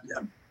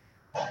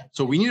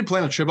 So we need to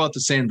plan a trip out to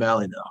Sand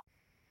Valley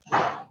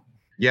though.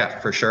 Yeah,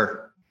 for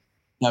sure.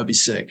 That would be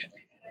sick.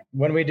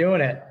 When are we doing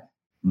it?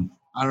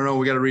 I don't know.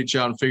 We got to reach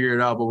out and figure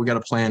it out, but we got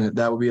to plan it.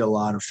 That would be a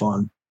lot of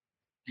fun.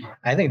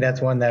 I think that's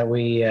one that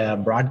we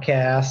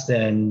broadcast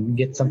and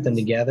get something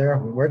together.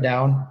 We're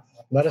down.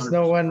 Let us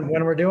know when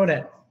we're doing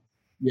it.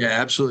 Yeah,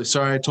 absolutely.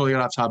 Sorry, I totally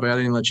got off topic. I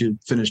didn't let you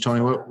finish, Tony.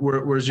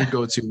 Where's your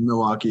go-to in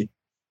Milwaukee?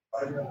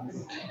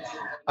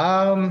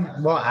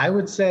 Well, I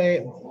would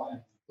say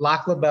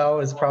Lac La Belle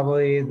is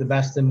probably the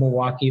best in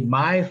Milwaukee.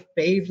 My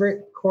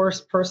favorite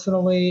course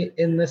personally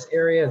in this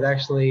area is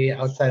actually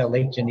outside of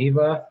Lake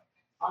Geneva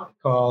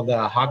called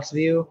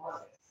Hawksview.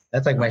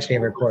 That's like my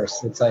favorite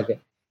course. It's like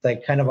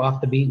kind of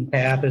off the beaten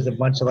path. There's a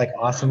bunch of like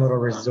awesome little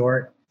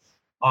resort,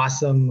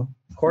 awesome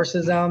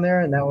courses down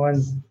there. And that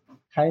one's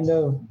kind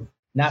of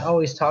not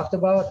always talked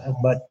about,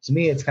 but to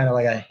me, it's kind of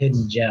like a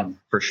hidden gem.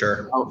 For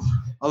sure.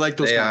 I like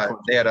those.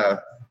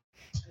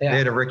 They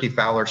had a Ricky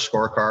Fowler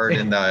scorecard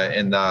in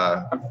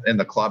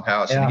the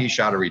clubhouse, and he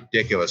shot a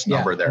ridiculous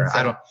number there.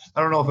 Insane.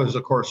 I don't know if it was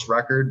a course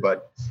record,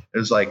 but it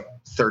was like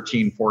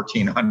 13,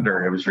 14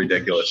 under. It was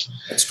ridiculous.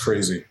 That's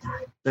crazy.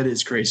 That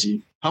is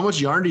crazy. How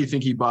much yarn do you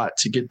think he bought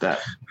to get that?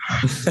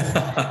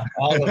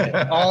 All of it.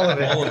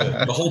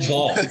 The whole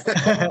ball.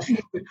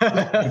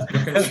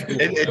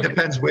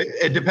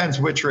 It depends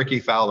which Ricky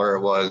Fowler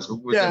it was.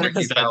 Was it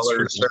Ricky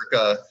Fowler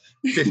circa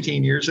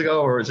 15 years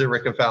ago, or was it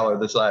Ricky Fowler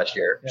this last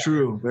year? Yeah.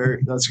 True.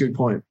 That's a good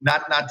point.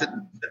 Not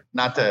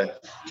to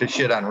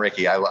shit on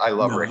Ricky. I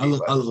love Ricky.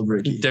 I love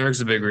Ricky. Derek's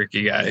a big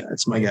Ricky guy. Yeah,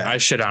 that's my guy. I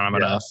shit on him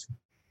enough.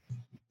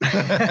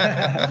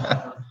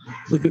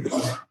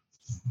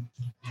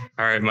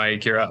 All right,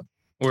 Mike, you're up.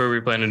 Where are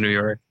we playing in New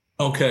York?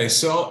 Okay,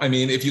 so I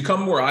mean, if you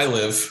come where I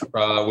live,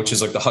 which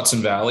is like the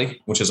Hudson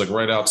Valley, which is like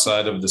right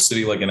outside of the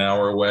city, like an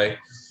hour away,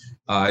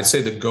 I'd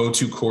say the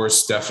go-to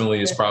course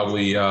definitely is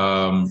probably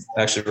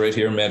actually right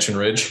here, Mansion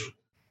Ridge.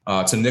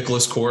 It's a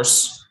Nicklaus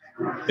course.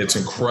 It's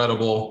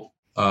incredible.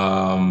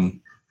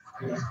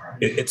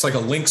 It's like a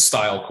link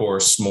style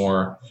course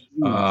more.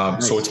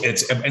 So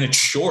it's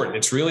short.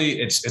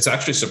 It's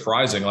actually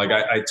surprising. Like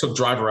I took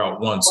driver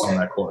out once on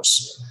that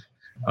course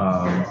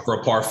for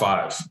a par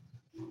 5.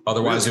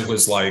 Otherwise, it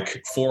was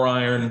like 4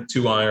 iron,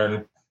 2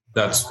 iron.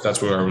 That's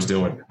what I was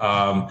doing.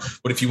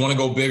 But if you want to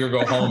go big or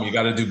go home, you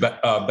got to do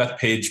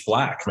Bethpage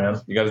Black,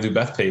 man. You got to do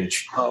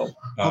Bethpage. Oh,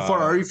 how far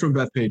are you from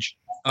Bethpage?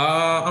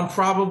 I'm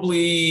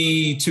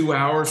probably 2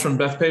 hours from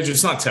Bethpage.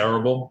 It's not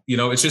terrible.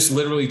 It's just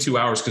literally 2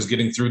 hours because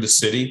getting through the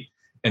city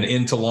and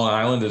into Long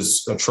Island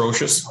is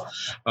atrocious.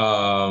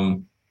 But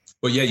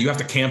yeah, you have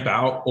to camp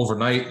out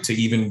overnight to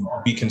even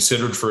be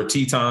considered for a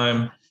tee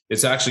time.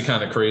 It's actually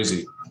kind of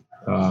crazy.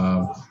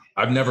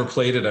 I've never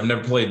played it. I've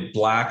never played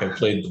Black. I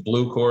played the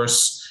blue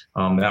course.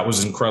 That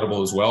was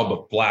incredible as well.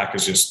 But Black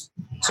is it's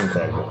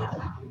incredible.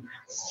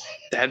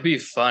 That'd be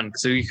fun.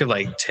 So you could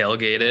like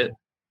tailgate it.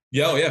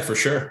 Yeah, oh yeah, for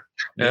sure.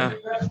 Yeah.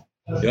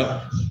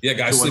 Yep. Yeah,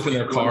 guys sleep in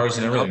their cars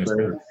and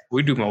everything.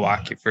 We do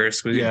Milwaukee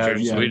first. We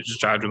just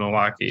drive to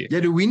Milwaukee.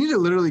 Yeah, dude, we need to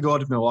literally go out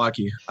to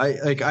Milwaukee.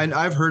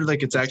 I've heard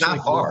like it's actually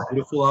not far.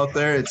 Beautiful out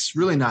there. It's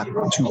really not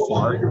too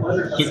far.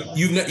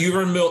 You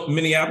were in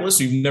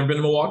Minneapolis? You've never been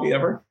to Milwaukee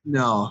ever?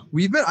 No,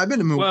 I've been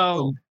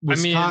to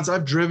Wisconsin.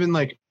 I've driven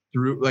like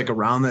through like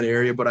around that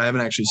area, but I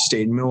haven't actually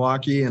stayed in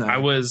Milwaukee. And I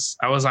was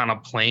on a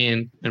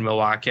plane in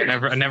Milwaukee.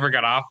 I never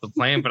got off the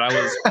plane, but I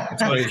was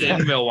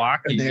in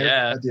Milwaukee.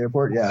 At the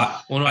airport. Yeah.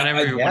 Well, I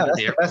never even went to that's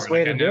the the airport. best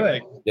way to do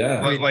it.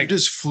 Yeah. Wait, like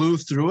just flew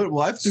through it.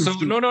 Well, I flew So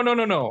through.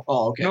 no.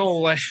 Oh, okay. No,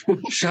 like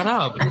shut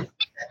up.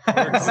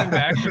 We're coming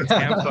back from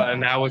Tampa,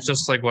 and that was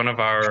just like one of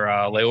our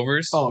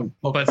layovers. Oh,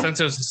 But since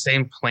it was the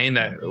same plane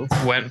that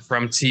went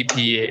from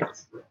TPA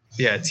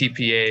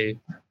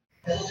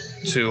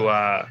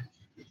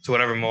to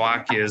whatever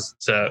Milwaukee is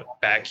to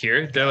back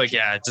here, they're like,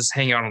 yeah, just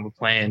hang out on the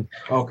plane.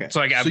 okay.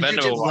 So like I've been you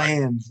to did Milwaukee.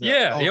 land.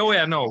 Yeah, Oh, oh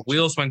yeah, no,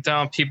 wheels went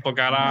down, people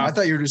got I off.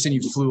 thought you were just saying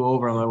you flew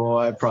over. I'm like, well,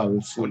 I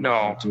probably flew.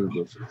 No. To a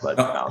different, but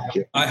no.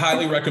 I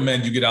highly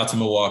recommend you get out to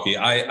Milwaukee.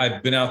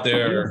 I've been out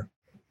there,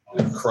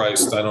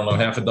 Christ, I don't know,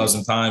 half a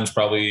dozen times,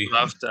 probably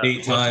Love to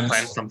 8 times.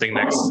 plan something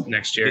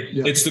next year.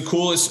 Yeah. It's the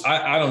coolest.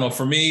 I don't know.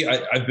 For me,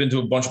 I've been to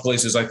a bunch of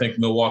places. I think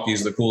Milwaukee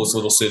is the coolest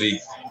little city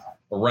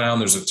around.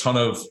 There's a ton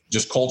of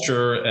just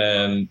culture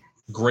and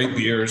great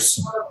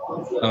beers. I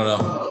don't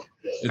know.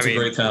 It's a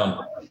great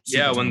town.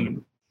 Yeah,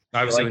 when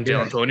obviously when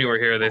Dale and Tony were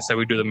here, they said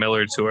we do the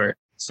Miller tour.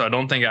 So I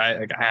don't think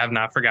I have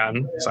not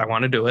forgotten. So I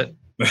want to do it.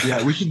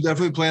 Yeah, we should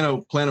definitely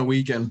plan a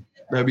weekend.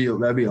 That'd be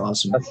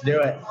awesome. Let's do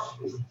it.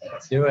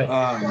 Let's do it.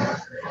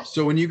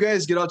 So when you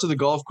guys get out to the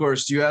golf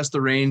course, do you ask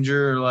the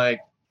ranger like,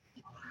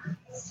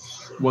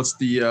 what's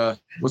the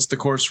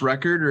course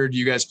record, or do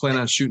you guys plan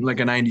on shooting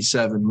like a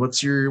 97?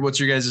 What's your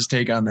guys'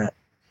 take on that?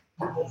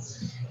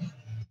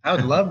 I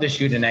would love to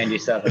shoot a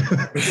 97.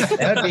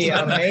 That'd be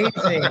amazing.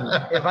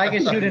 If I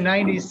could shoot a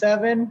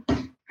 97,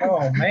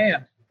 oh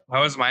man. That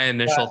was my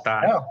initial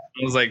thought. No.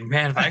 I was like,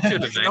 man, if I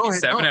shoot a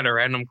 97 at a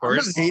random I'm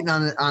course, not hating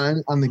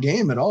on the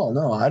game at all.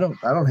 No, I don't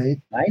hate.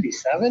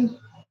 97?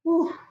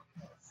 Whew.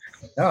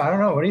 No, I don't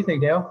know. What do you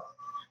think, Dale?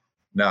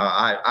 No,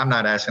 I'm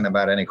not asking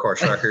about any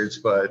course records,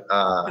 but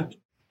I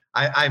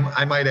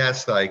might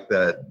ask like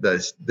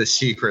the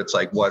secrets,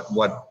 like what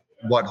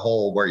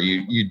hole where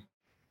you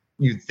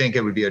think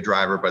it would be a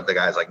driver, but the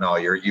guy's like, no,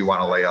 you want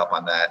to lay up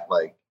on that,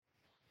 like.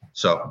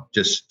 So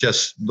just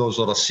those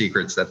little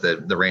secrets that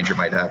the ranger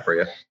might have for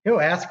you. He'll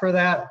ask for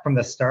that from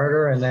the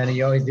starter, and then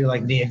he always do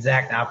like the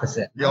exact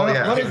opposite. Oh,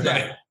 yeah. What is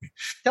that?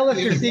 Tell us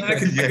your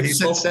secret. Yeah, he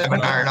said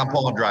 7 iron, I'm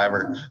pulling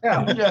driver.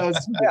 Yeah.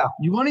 Yeah.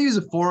 You want to use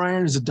a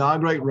 4-iron as a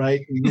dog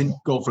right, and then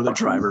go for the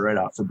driver right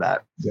off the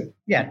bat.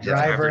 Yeah,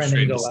 driver, and then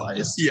you go straight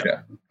left.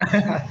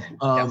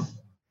 Yeah.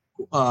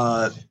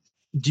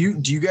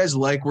 Do you guys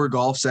like where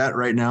golf's at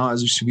right now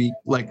as we speak?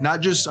 Like,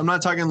 not just, I'm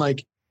not talking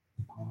like,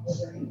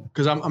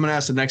 because I'm going to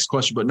ask the next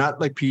question, but not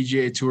like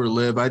PGA Tour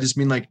Live. I just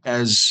mean like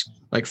as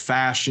like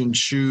fashion,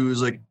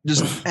 shoes, like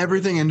just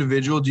everything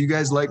individual. Do you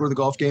guys like where the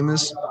golf game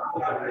is?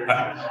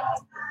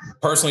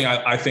 Personally,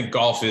 I think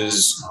golf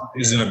is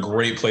in a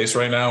great place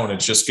right now, and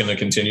it's just going to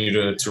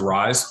continue to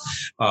rise.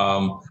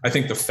 I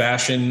think the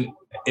fashion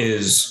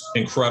is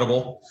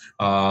incredible.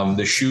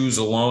 The shoes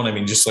alone, I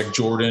mean, just like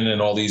Jordan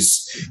and all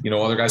these,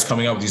 other guys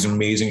coming out with these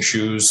amazing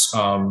shoes,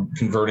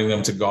 converting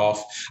them to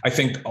golf. I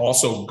think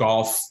also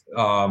golf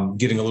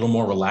getting a little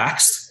more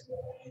relaxed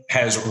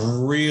has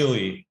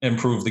really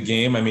improved the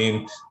game. I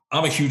mean,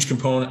 I'm a huge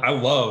component. I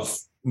love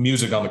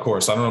music on the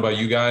course. I don't know about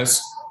you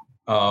guys.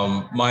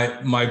 My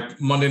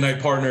Monday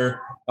night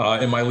partner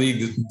in my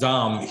league,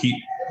 Dom,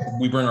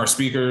 we bring our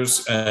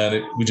speakers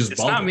and we just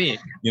bump. It's not me.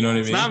 You know what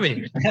I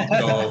mean? It's not me.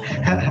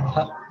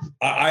 So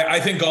I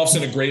think golf's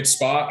in a great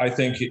spot. I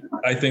think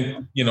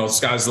the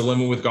sky's the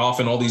limit with golf,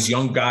 and all these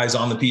young guys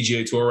on the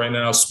PGA Tour right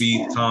now,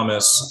 Spieth,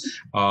 Thomas,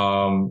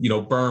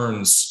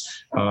 Burns,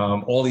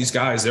 all these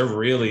guys, they're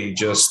really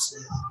just,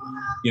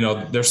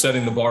 they're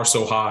setting the bar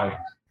so high,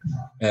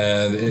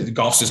 and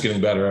golf's just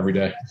getting better every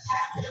day.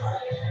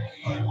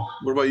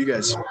 What about you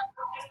guys?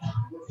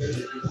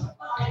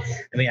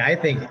 I mean, I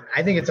think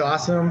it's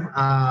awesome.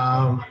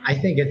 I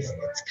think it's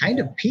kind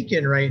of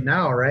peaking right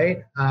now,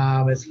 right?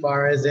 As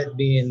far as it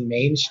being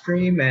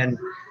mainstream, and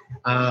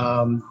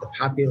the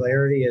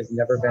popularity has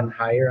never been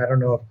higher. I don't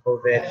know if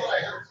COVID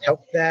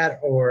helped that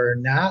or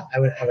not. I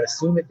would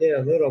assume it did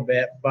a little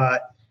bit,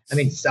 but I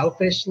mean,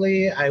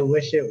 selfishly, I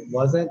wish it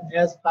wasn't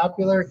as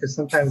popular because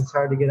sometimes it's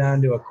hard to get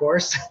onto a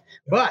course.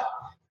 But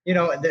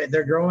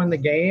they're growing the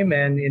game,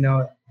 and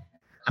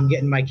I'm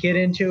getting my kid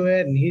into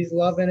it and he's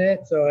loving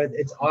it. So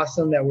it's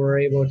awesome that we're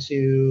able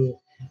to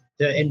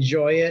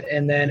enjoy it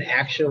and then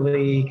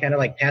actually kind of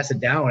like pass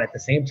it down at the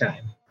same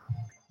time.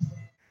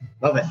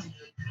 Love it.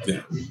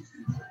 Yeah.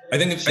 I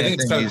think it's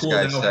kind of cool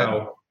to know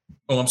how.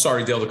 Oh, I'm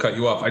sorry, Dale, to cut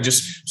you off. I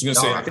just was going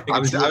to say.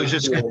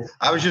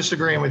 I was just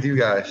agreeing with you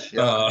guys.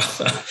 Yeah.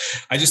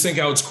 I just think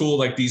how it's cool.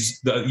 Like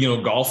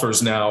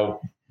golfers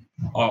now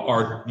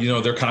are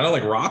they're kind of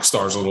like rock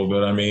stars a little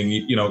bit. I mean,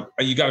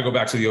 you got to go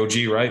back to the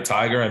OG, right?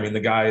 Tiger. I mean,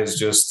 the guy is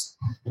just,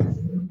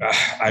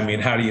 how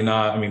do you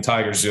not? I mean,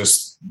 Tiger's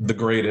just the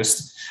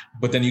greatest.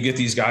 But then you get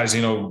these guys,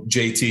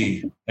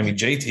 JT. I mean,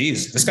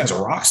 this guy's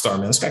a rock star,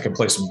 man. This guy can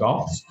play some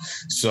golf.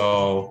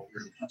 So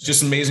it's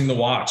just amazing to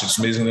watch. It's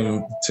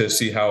amazing to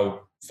see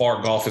how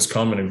far golf has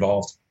come and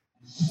evolved.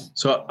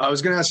 So I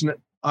was going to ask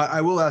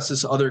I will ask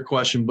this other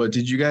question, but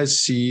did you guys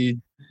see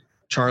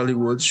Charlie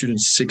Woods shooting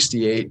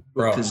 68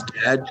 with his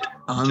dad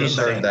on Just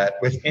the heard that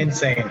with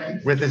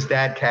Insane. his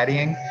dad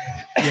caddying.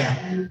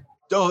 Yeah.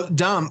 Oh,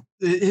 Dom,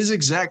 his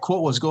exact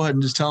quote was, "Go ahead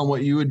and just tell him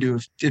what you would do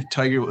if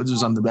Tiger Woods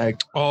was on the bag."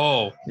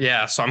 Oh,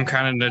 yeah. So I'm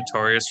kind of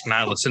notorious for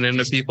not listening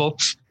to people.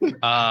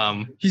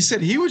 He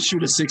said he would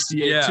shoot a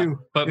 68 too.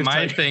 But if my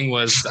Tiger- thing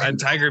was,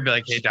 Tiger would be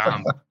like, "Hey,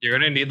 Dom, you're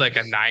going to need like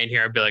a 9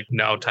 here." I'd be like,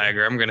 "No,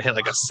 Tiger, I'm going to hit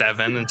like a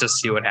 7 and just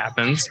see what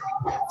happens."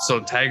 So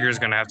Tiger's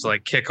going to have to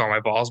like kick all my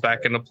balls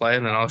back into play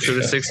and then I'll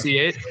shoot a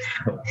 68.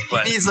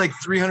 But He needs like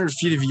 300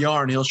 feet of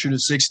yarn. He'll shoot a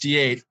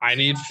 68. I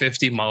need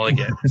 50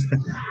 mulligan.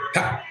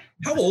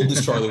 How old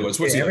is Charlie Woods?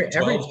 What's he, like,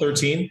 12,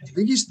 13? I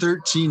think he's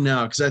 13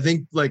 now because I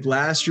think like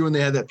last year when they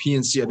had that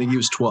PNC, I think he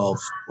was 12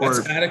 or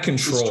That's out of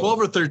control. it's 12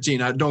 or 13.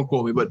 Don't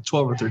quote me, but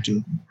 12 or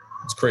 13.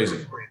 It's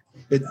crazy.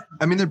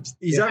 I mean,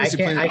 he's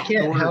obviously playing. I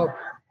can't help.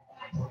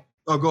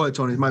 Oh, go ahead,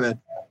 Tony. My bad.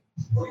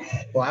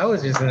 Well, I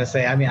was just going to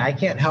say, I mean, I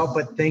can't help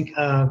but think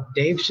of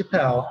Dave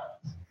Chappelle.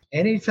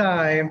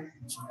 Anytime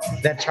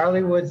that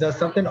Charlie Woods does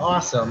something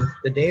awesome,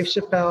 the Dave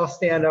Chappelle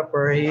stand up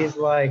where he's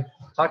like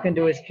talking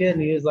to his kid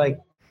and he was like,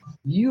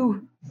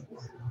 you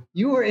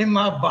were in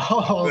my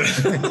balls,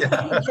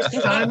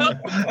 son.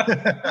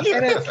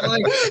 And it's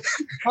like,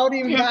 how do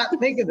you not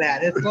think of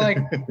that? It's like,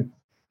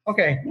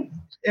 okay,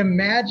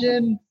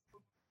 imagine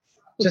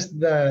just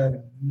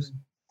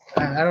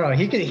I don't know.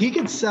 He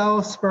could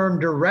sell sperm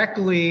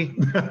directly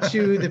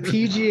to the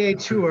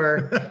PGA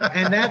Tour,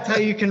 and that's how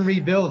you can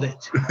rebuild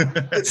it.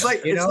 It's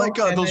like You know? And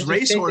those then just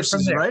race take it from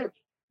horses, there. right?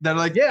 That are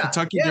like Yeah,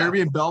 Kentucky yeah.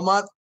 Derby and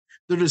Belmont.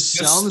 They're just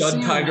Just selling the stud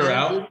seed, Tiger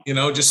man.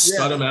 out, just Yeah,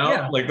 stud him out.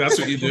 yeah. Like that's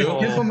what you do.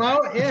 Give them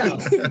out, yeah.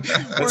 We're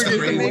That's getting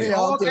crazy. way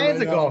All out there kinds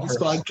right of now on this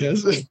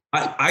podcast.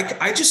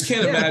 I just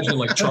can't imagine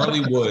like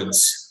Charlie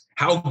Woods,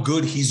 how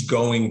good he's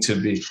going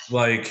to be.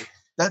 Like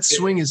That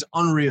swing is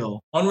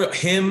unreal. unreal.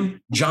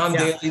 Him, John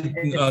Yeah.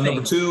 Daly,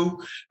 number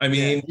 2. I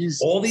mean, he's-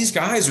 all these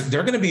guys,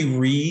 they're going to be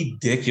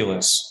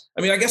ridiculous.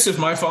 I mean, I guess if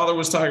my father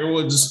was Tiger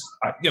Woods,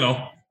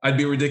 I'd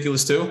be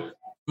ridiculous too.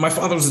 My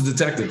father was a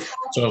detective,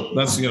 so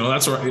that's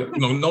right.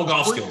 No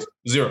golf skills,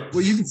 0.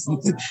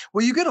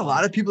 Well, you get a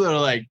lot of people that are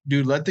like,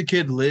 dude, let the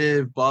kid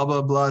live, blah,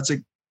 blah, blah. It's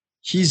like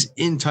he's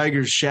in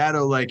Tiger's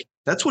shadow. Like,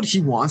 that's what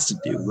he wants to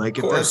do. Like,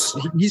 if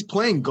he's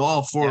playing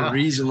golf for a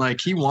reason. Like,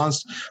 he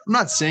wants, I'm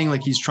not saying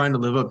like he's trying to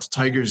live up to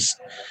Tiger's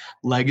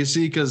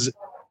legacy because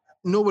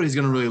nobody's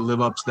going to really live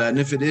up to that. And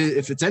if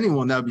it's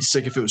anyone, that would be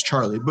sick if it was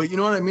Charlie. But you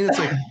know what I mean? It's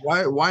like,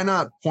 why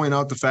not point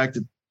out the fact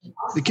that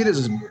the kid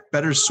has a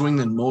better swing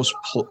than most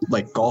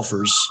like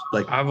golfers.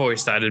 Like, I've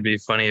always thought it'd be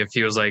funny if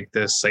he was like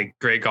this like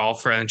great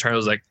golfer and Charlie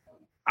was like,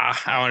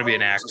 I want to be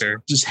an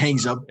actor. just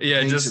hangs up.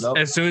 Yeah, hangs just it up.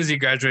 as soon as he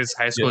graduates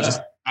high school, just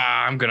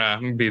I'm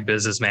gonna be a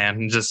businessman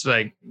and just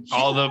like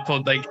all the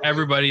like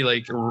everybody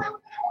like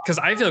because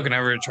I feel like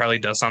whenever Charlie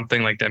does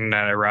something like that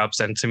erupts,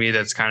 and to me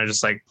that's kind of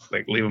just like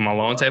leave him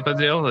alone type of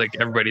deal. Like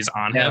everybody's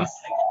on him.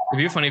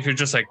 It'd be funny if you're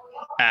just like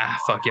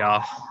fuck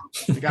y'all,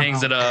 Like, I'm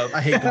hangs out. it up,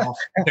 I hate golf.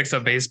 picks a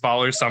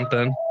baseball or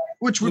something.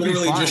 Which would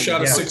Literally be fine. just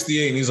shot a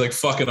 68 and he's like,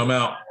 fucking, I'm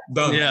out.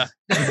 Done. Yeah,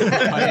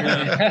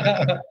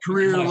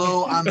 Career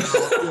low. I'm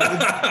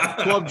out.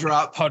 Club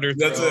drop. putter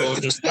That's throw.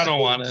 it. Just I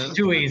don't want it.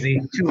 Too easy.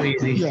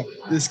 Yeah,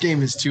 this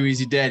game is too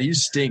easy, Dad. You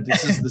stink.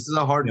 This is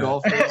a hard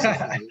golf.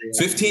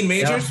 15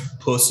 majors?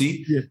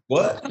 Pussy. Yeah.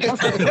 What?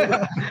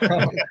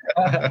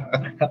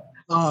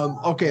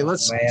 Okay,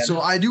 let's. Man.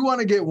 So I do want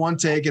to get one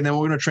take, and then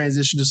we're going to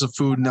transition to some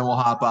food, and then we'll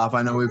hop off.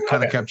 I know we've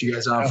kind of kept you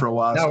guys on for a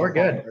while. No, so we're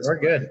good. We're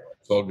good.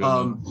 It's all good.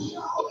 man.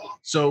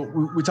 So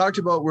we talked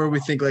about where we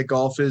think like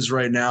golf is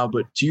right now,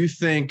 but do you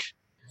think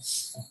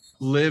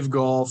Live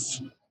Golf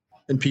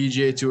and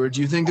PGA Tour,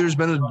 do you think there's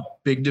been a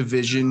big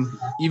division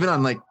even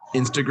on like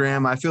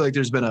Instagram? I feel like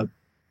there's been a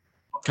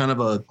kind of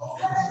a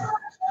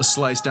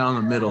slice down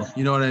the middle.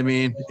 You know what I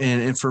mean?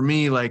 And for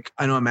me, like,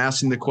 I know I'm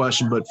asking the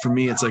question, but for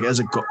me, it's like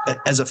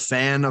as a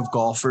fan of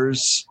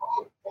golfers,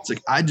 it's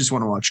like I just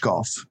want to watch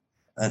golf,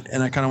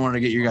 and I kind of wanted to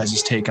get your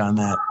guys' take on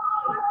that.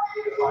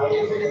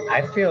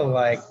 I feel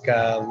like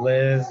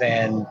Live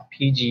and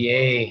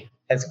PGA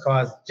has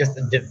caused just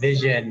a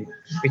division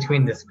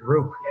between this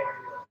group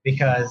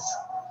because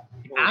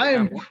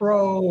I'm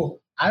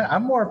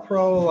more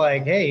pro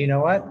like, hey, you know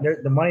what?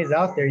 The money's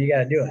out there. You got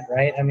to do it,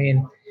 right? I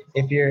mean,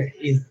 if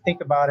you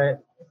think about it,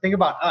 think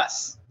about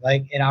us,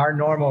 like in our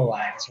normal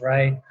lives,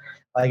 right?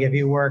 Like if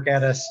you work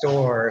at a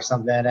store or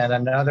something and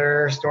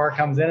another store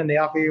comes in and they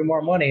offer you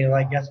more money,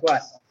 like guess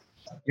what?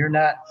 You're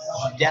not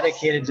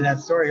dedicated to that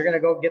store. You're going to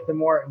go get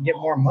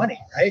more money,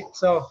 right?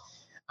 So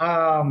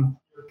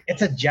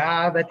it's a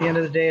job at the end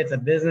of the day. It's a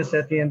business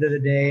at the end of the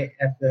day.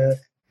 At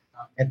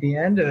the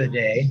end of the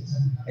day,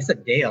 it's a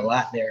day a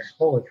lot there.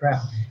 Holy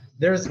crap.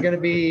 There's going to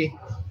be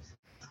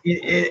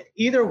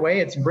either way,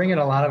 it's bringing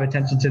a lot of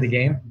attention to the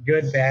game,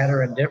 good, bad,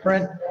 or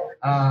indifferent.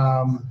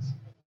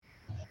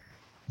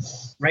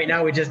 Right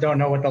now, we just don't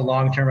know what the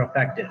long-term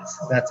effect is.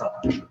 That's all.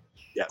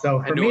 Yeah,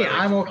 so for me,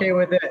 I'm okay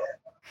with it.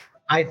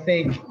 I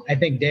think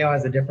Dale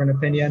has a different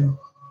opinion.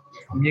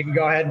 You can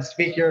go ahead and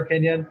speak your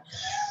opinion.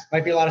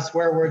 Might be a lot of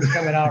swear words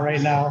coming out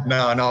right now.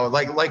 No.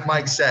 Like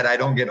Mike said, I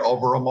don't get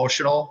over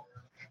emotional,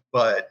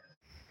 but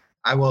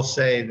I will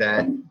say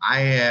that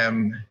I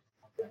am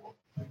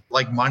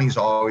like money's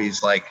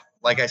always like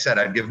I said,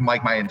 I'd give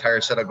Mike my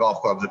entire set of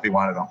golf clubs if he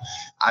wanted them.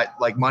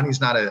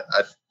 Money's not a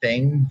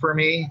thing for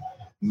me.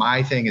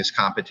 My thing is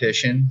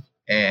competition.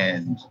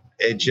 And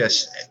it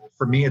just,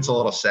 for me, it's a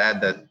little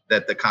sad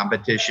that the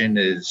competition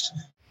is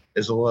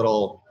a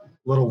little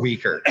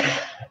weaker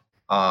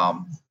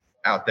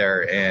out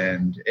there.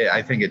 And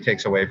I think it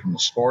takes away from the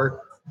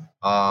sport.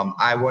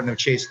 I wouldn't have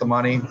chased the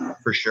money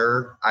for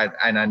sure.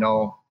 I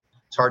know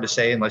it's hard to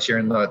say unless you're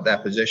in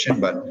that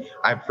position, but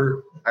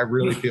I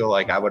really feel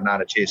like I would not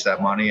have chased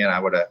that money, and I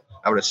would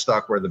have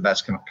stuck where the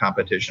best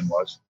competition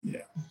was.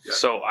 Yeah.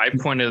 So I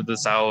pointed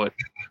this out,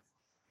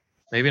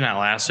 maybe not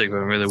last week,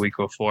 but maybe the week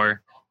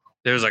before.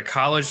 There's a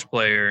college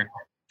player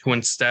who,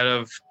 instead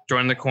of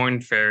joining the Corn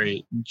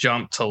Ferry,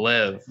 jumped to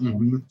live.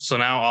 Mm-hmm. So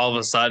now all of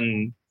a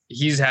sudden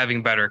he's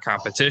having better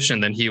competition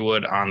than he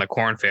would on the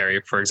Corn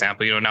Ferry, for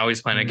example. Now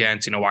he's playing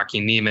against,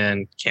 Joaquin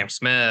Niemann, Cam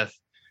Smith,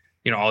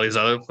 all these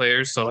other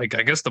players. So I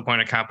guess the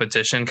point of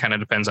competition kind of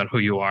depends on who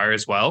you are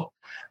as well,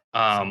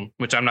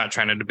 which I'm not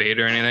trying to debate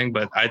or anything,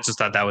 but I just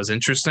thought that was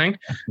interesting.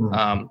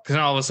 Because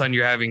all of a sudden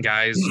you're having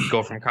guys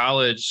go from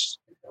college,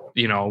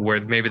 where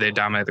maybe they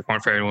dominate the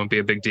Corn Ferry, it wouldn't be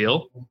a big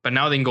deal. But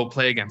now they can go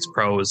play against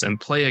pros and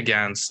play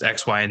against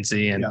X, Y, and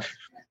Z. And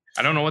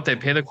I don't know what they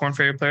pay the Corn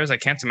Ferry players. I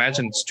can't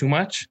imagine it's too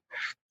much.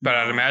 But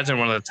I'd imagine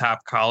one of the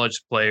top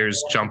college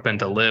players jump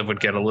into live would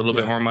get a little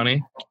bit more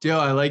money.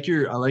 Dale, I like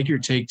your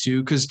take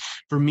too, because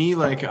for me,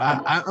 like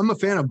I'm a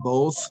fan of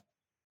both,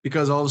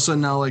 because all of a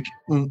sudden now, like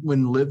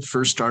when live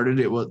first started,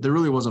 there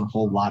really wasn't a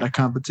whole lot of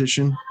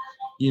competition,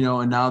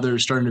 and now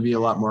there's starting to be a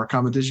lot more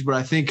competition. But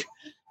I think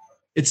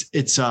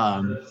it's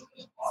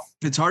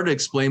hard to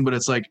explain, but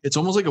it's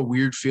almost like a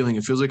weird feeling.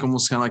 It feels like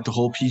almost kind of like the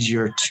whole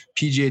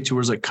PGA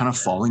Tour is like kind of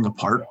falling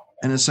apart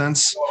in a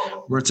sense,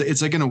 where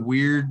it's like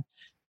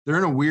they're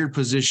in a weird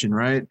position,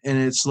 right? And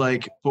it's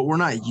like, but we're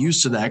not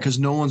used to that because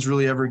no one's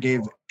really ever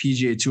gave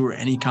PGA Tour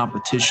any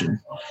competition.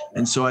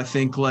 And so I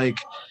think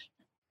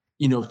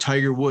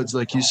Tiger Woods,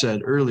 like you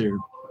said earlier,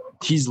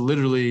 he's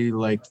literally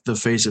like the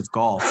face of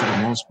golf for the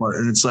most part.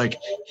 And it's like,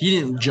 he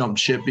didn't jump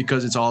ship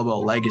because it's all about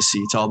legacy.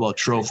 It's all about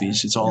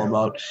trophies. It's all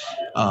about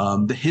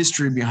the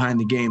history behind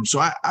the game. So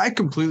I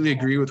completely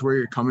agree with where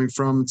you're coming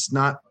from. It's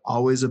not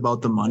always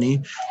about the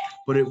money,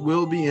 but it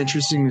will be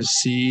interesting to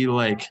see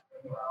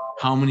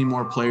how many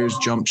more players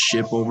jump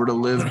ship over to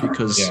live,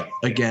 because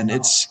again,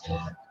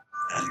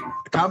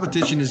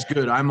 competition is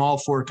good. I'm all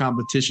for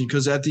competition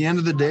because at the end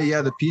of the day,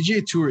 the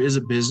PGA Tour is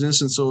a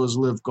business and so is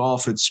live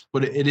golf. It's a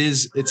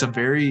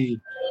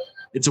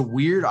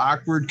weird,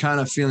 awkward kind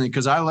of feeling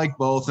because I like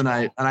both and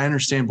I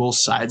understand both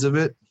sides of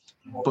it.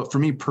 But for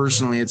me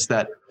personally, it's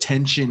that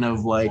tension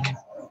of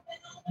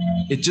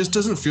it just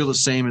doesn't feel the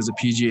same as a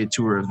PGA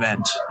Tour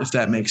event, if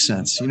that makes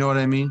sense. You know what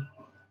I mean?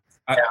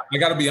 I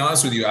got to be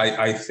honest with you.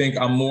 I think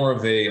I'm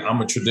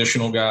a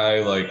traditional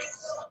guy.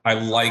 I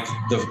like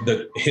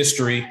the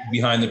history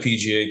behind the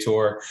PGA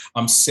Tour.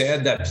 I'm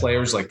sad that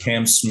players like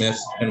Cam Smith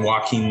and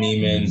Joaquin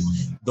Niemann,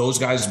 those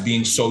guys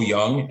being so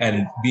young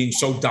and being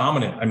so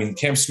dominant. I mean,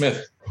 Cam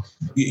Smith,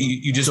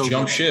 you just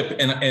jump ship,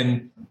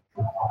 and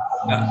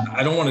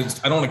I don't want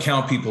to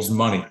count people's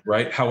money,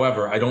 right?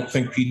 However, I don't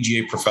think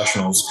PGA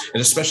professionals,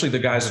 and especially the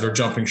guys that are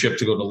jumping ship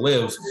to go to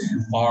live,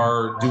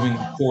 are doing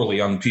poorly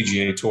on the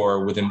PGA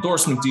Tour with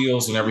endorsement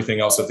deals and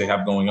everything else that they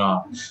have going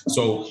on.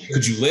 So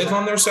could you live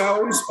on their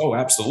salaries? Oh,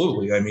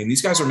 absolutely. I mean,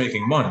 these guys are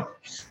making money.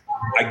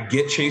 I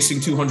get chasing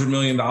 $200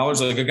 million.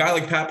 Like a guy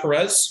like Pat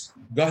Perez,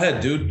 go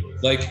ahead, dude.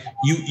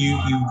 You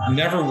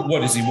never,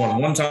 what has he won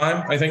one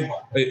time? I think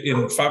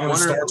in 500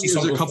 starts or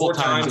something, a couple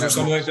times or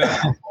something like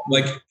that.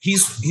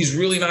 He's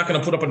really not going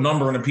to put up a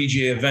number in a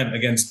PGA event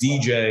against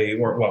DJ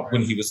or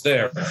when he was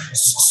there,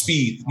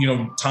 Speed,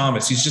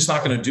 Thomas. He's just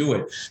not going to do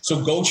it.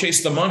 So go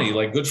chase the money.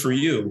 Good for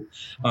you.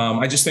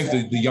 I just think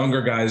the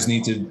younger guys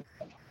need to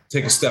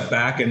take a step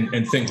back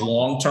and think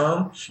long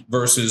term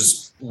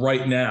versus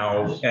right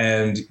now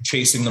and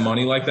chasing the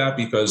money like that,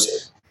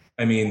 because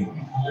I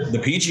mean, the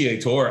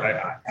PGA Tour,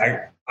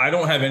 I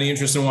don't have any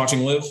interest in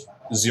watching live.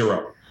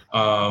 Zero.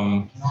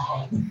 You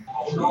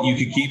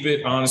could keep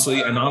it,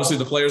 honestly. And honestly,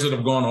 the players that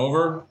have gone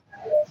over,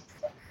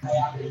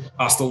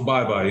 hasta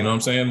bye-bye, you know what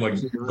I'm saying?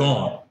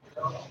 Gone.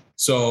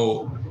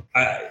 So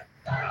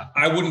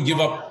I wouldn't give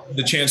up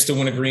the chance to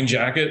win a green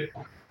jacket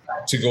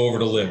to go over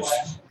to live.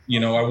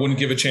 I wouldn't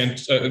give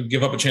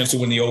up a chance to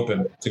win the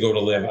Open to go to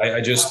live.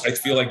 I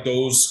feel like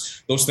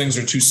those things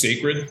are too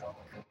sacred.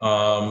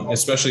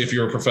 Especially if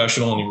you're a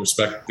professional and you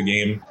respect the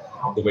game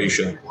the way you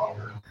should.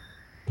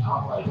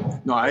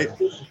 No, I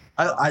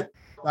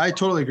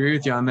totally agree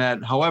with you on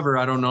that. However,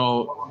 I don't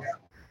know.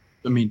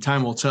 I mean,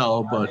 time will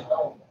tell, but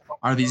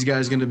are these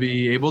guys going to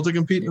be able to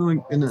compete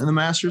in the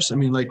Masters? I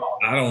mean, I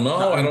don't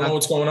know. I don't know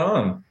what's going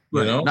on.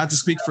 Not to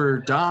speak for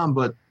Dom,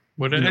 but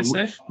what did I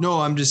say?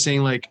 No, I'm just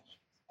saying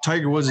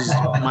Tiger Woods is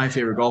my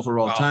favorite golfer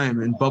of all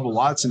time, and Bubba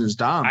Watson is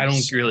Dom. I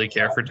don't really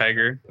care for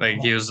Tiger. Like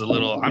he was a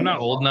little. I'm not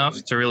old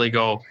enough to really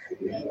go.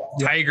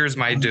 Tiger's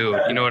my dude.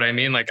 You know what I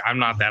mean? Like I'm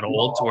not that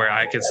old to where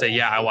I could say,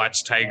 yeah, I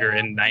watched Tiger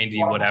in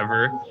 '90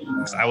 whatever,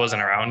 because I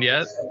wasn't around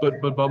yet.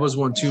 But Bubba's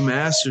won 2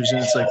 Masters,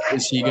 and it's like,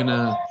 is he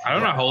gonna? I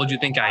don't know how old you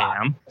think I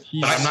am.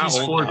 But I'm not He's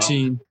old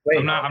 14. Wait,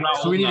 I'm not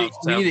So old we enough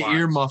need to watch.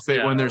 earmuff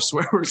it when their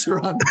swear words are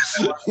on.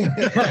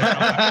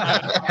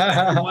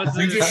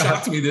 You just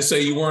shocked me to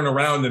say you weren't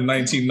around in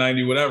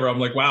 1990, whatever. I'm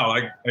like, wow.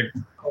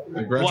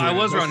 Well, I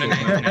was around in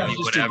 1990,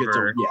 Just to get to-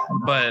 whatever. yeah.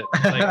 But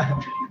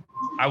like,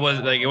 I was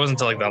like, it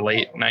wasn't until like the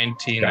late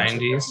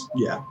 1990s,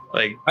 Yeah.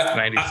 like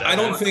 97. I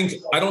don't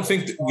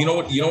think you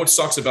know what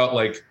sucks about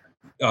like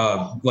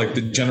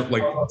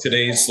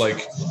today's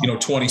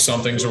 20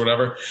 somethings or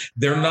whatever.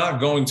 They're not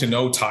going to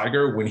know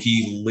Tiger when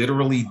he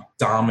literally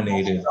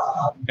dominated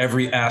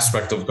every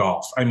aspect of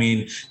golf. I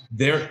mean,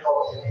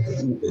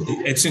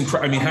 it's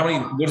incredible. I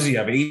mean, what does he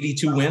have?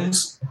 82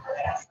 wins?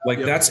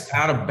 That's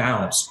out of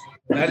bounds.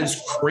 That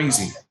is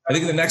crazy. I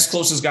think the next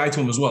closest guy to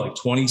him is what, like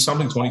 20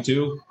 something,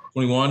 22,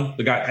 21.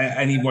 The guy,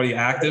 anybody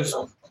active?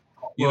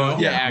 You know?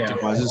 Yeah,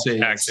 active. I was gonna say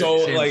Active.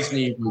 So Sam like,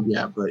 Snead,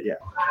 yeah, but yeah,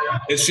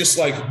 it's just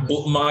like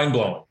mind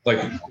blowing, like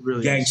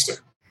really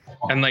gangster.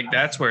 And like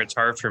that's where it's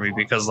hard for me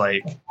because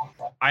like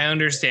I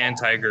understand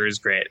Tiger is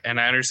great and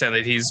I understand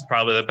that he's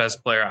probably the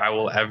best player I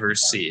will ever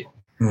see.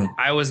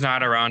 I was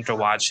not around to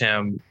watch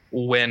him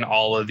win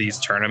all of these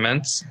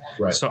tournaments.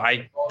 Right. So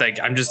I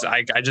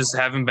just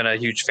haven't been a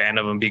huge fan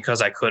of him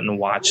because I couldn't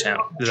watch him.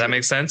 Does that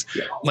make sense?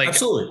 Yeah. Like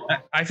Absolutely.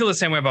 I feel the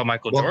same way about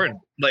Michael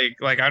Jordan. Like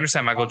I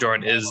understand Michael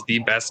Jordan is the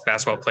best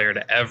basketball player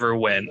to ever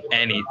win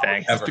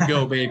anything. Ever. to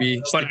go, baby.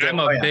 But I'm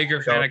a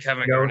bigger fan of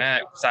Kevin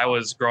Garnett because I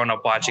was growing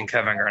up watching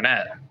Kevin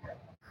Garnett.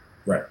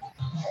 Right.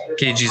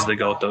 KG's the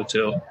GOAT though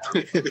too.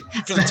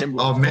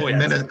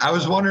 I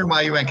was wondering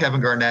why you went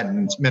Kevin Garnett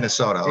in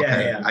Minnesota.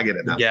 Okay, Yeah. I get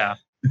it now. Yeah.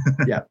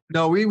 Yeah.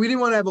 No, we didn't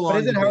want to have a long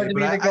But is it hard to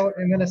be debate, the GOAT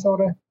in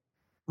Minnesota?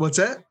 what's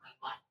that?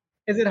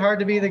 Is it hard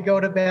to be the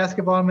GOAT of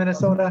basketball in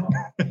Minnesota?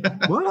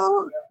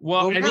 Well,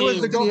 Well, I Who Who was was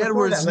the the GOAT before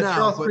Edwards that?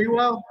 now,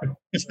 Latrell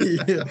but-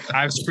 Sprewell? yeah.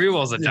 I've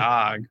Sprewell's a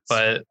dog,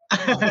 but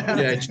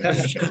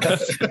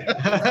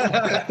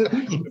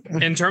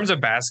in terms of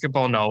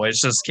basketball, no,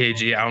 it's just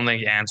KG. I don't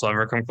think Ants will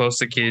ever come close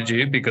to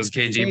KG because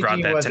KG brought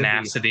KG that was a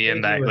tenacity beast.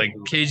 and KG that was like a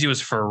beast. KG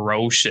was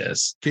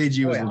ferocious.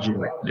 KG was Oh, legit.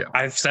 Yeah.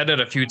 I've said it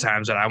a few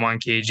times that I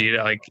want KG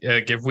to like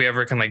if we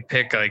ever can like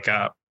pick like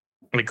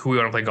who we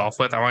want to play golf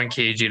with, I want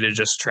KG to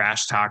just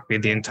trash talk me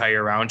the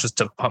entire round just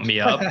to pump me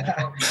up.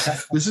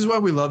 This is why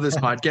we love this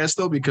podcast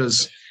though,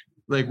 because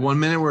like 1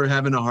 minute we're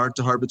having a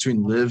heart-to-heart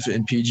between Liv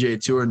and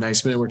PGA Tour, and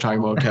next minute we're talking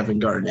about Kevin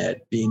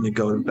Garnett being the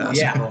GOAT of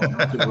basketball.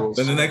 The rules.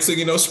 Then the next thing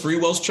you know,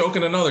 Sprewell's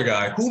choking another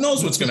guy. Who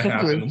knows what's going to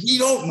happen? We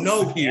don't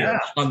know here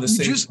on the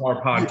Save just-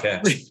 Smart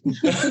podcast.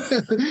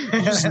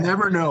 You just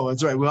never know.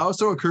 That's right. We'll always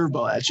throw a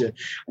curveball at you.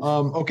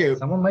 Okay,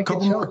 Someone might a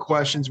couple get more choked.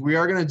 questions. We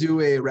are going to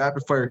do a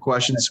rapid fire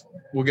questions.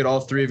 We'll get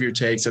all 3 of your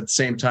takes at the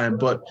same time,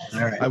 but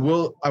All right.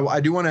 I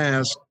do want to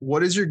ask,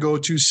 what is your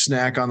go-to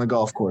snack on the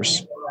golf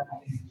course?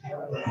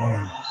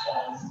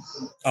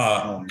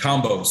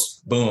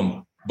 Combos.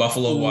 Boom.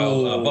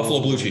 Buffalo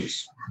blue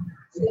cheese.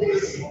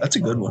 That's a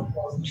good one.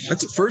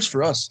 That's a first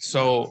for us.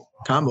 So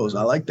Combos.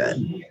 I like that.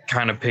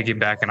 kind of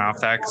piggybacking off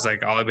that because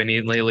like all I've been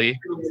eating lately,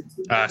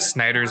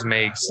 Snyder's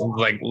makes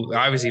like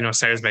obviously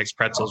Snyder's makes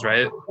pretzels,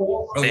 right?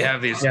 They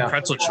have these Yeah.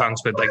 pretzel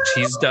chunks with like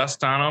cheese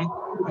dust on them.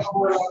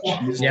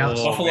 Yeah.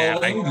 Buffalo man,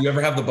 one? Do you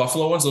ever have the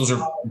buffalo ones? Those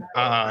are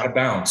out of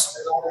bounds.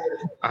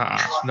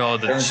 No,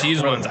 the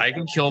cheese ones I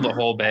can kill the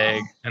whole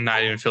bag and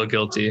not even feel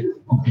guilty.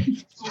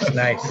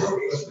 Nice.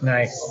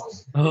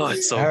 Oh,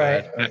 it's so All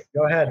right. good.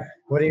 Go ahead.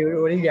 What do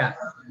you got?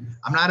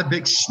 I'm not a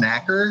big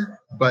snacker,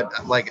 but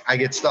like I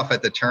get stuff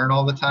at the turn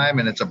all the time,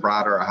 and it's a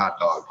brat or a hot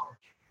dog.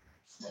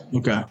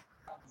 Okay.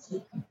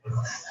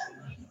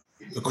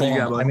 What do you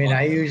got, I bud? mean,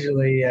 I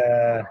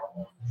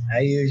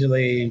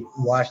usually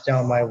wash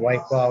down my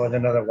White Claw with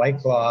another White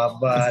Claw,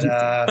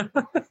 but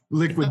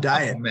Liquid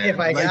diet. Man, if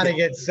I like gotta it.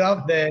 get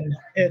something,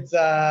 it's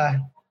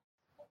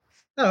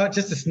no,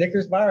 just a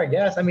Snickers bar, I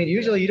guess. I mean,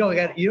 usually you don't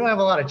have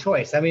a lot of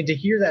choice. I mean, to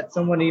hear that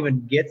someone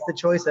even gets the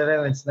choice of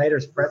having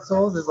Snyder's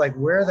pretzels is like,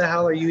 where the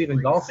hell are you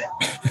even golfing?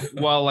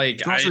 Well, like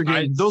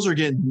Those are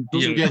getting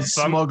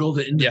some- smuggled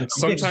into yeah, the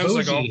sometimes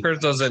the bougie. golfer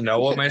doesn't know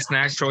what my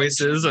snack choice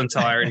is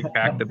until I already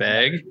packed the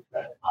bag.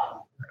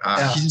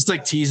 He's just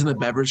like teasing the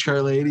beverage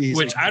cart lady. He's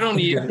Which like, I don't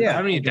need. Yeah.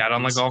 I don't need that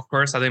on the golf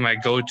course. I think my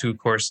go-to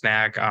course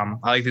snack. I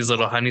like these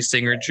little honey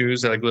stinger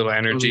chews. They're like little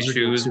energy Those are good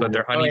chews, too, but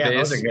they're yeah. honey Oh, yeah,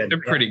 those based. are good.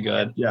 They're pretty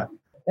good.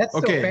 That's so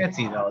Okay.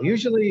 fancy though.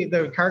 Usually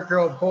the cart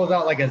girl pulls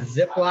out like a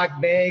Ziploc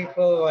bag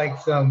full of like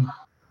some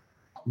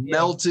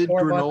melted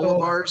Four granola buckle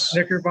bars.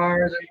 Snicker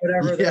bars or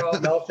whatever. They're all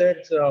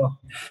melted. So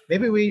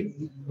maybe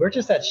we're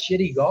just at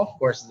shitty golf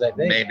courses, I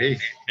think. maybe.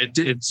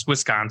 It's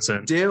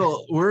Wisconsin.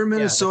 Dale, we're in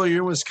Minnesota. You're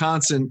in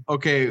Wisconsin.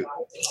 Okay,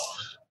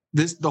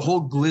 the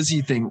whole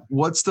glizzy thing.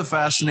 What's the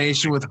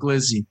fascination with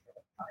glizzy?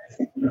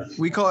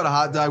 We call it a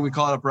hot dog. We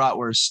call it a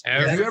bratwurst.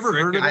 Have you ever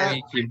heard of that?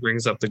 He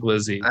brings up the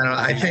glizzy.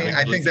 I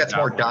think that's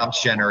more Dom's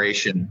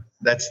generation.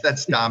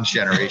 That's Dom's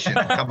generation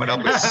coming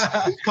up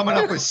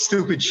with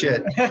stupid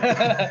shit.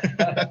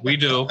 We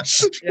do.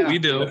 Yeah. We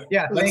do.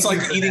 Yeah, That's thank you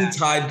like for eating that.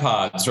 Tide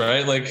Pods,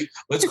 right? Like,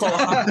 let's call it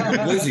hot dog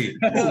glizzy.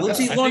 Oh, let's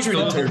eat laundry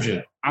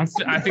detergent. I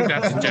think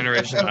that's a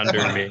generation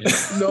under me.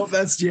 No,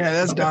 that's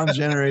Dom's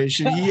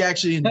generation. He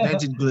actually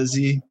invented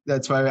glizzy.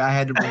 That's why I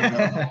had to bring it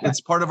up. It's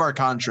part of our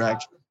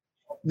contract.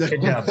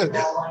 Good job.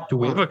 Do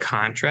we have a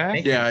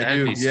contract? Yeah, I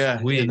That'd do. be Yeah,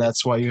 sweet. and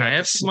that's why you Can I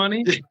have some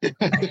money?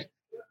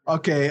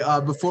 Okay,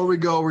 before we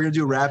go, we're gonna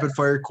do rapid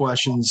fire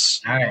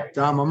questions. All right.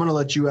 Dom, I'm gonna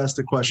let you ask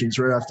the questions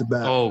right off the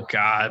bat, Oh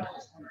God.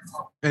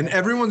 and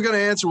everyone's gonna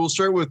answer. We'll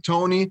start with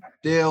Tony,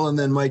 Dale, and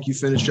then Mike. You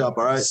finish up.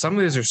 All right. Some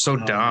of these are so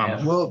dumb.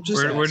 man. Well,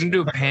 just We're gonna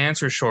do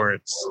pants or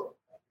shorts.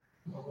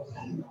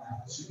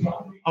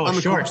 Oh, I'm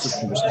a shorts.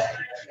 coach.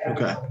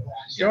 Okay.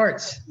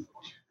 Shorts.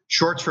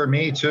 Shorts for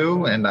me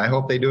too, and I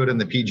hope they do it in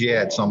the PGA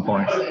at some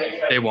point.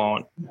 They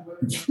won't.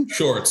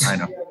 Shorts, I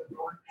know.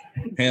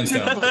 hands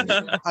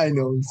down. I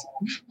know.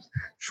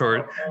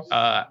 Short.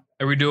 Are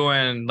we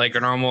doing like a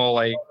normal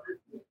like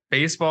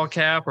baseball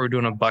cap, or are we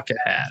doing a bucket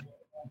hat?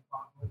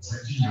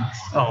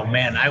 Oh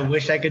man, I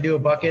wish I could do a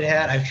bucket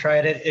hat. I've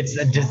tried it. It's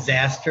a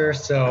disaster.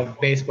 So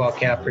baseball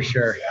cap for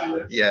sure.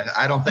 Yeah,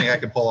 I don't think I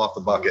could pull off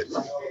the bucket.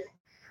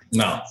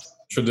 No,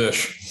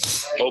 tradition.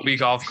 OB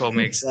Golf Co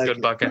makes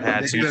good bucket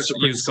hats.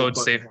 Use code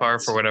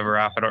SAFEPAR for whatever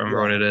app. I don't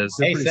remember what it is.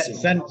 Hey,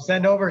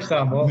 send over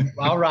some.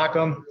 I'll rock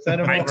them.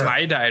 Send them I over.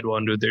 tie-dyed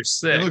one, dude. They're It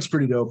sick. looks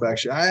pretty dope,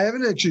 actually. I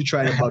haven't actually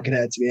tried a bucket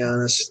hat, to be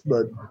honest,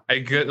 but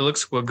It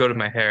looks will go to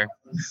my hair.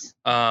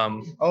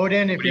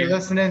 Odin, if you're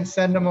listening,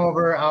 send them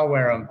over. I'll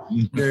wear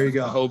them. there you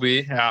go. OB,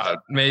 I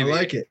maybe.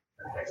 like it.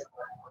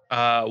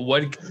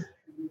 What?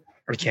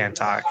 I can't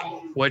talk.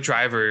 What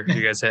driver are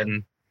you guys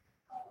hitting?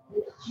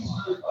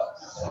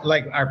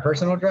 Like our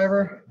personal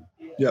driver,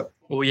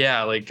 Well,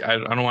 yeah, like I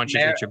don't want you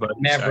to hit your buddy's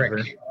driver.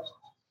 Maverick.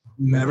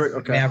 Maverick.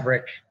 Okay.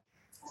 Maverick.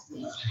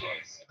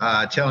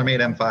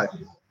 TaylorMade M5.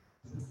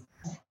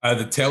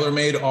 The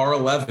TaylorMade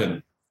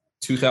R11,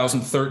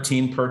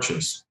 2013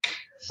 purchase.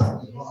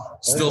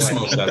 Still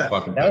smoke that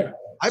fucking That thing. would-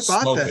 I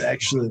bought Smoke that it.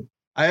 actually.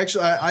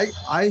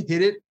 I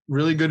hit it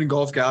really good in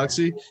Golf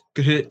Galaxy.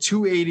 Could hit it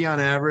 280 on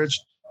average.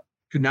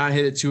 Could not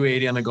hit it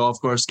 280 on the golf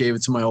course. Gave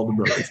it to my older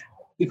brother.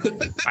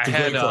 I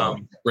had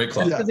Great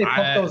club. Yeah. Because they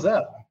pump those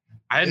up.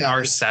 I had an Yeah.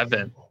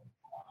 R7.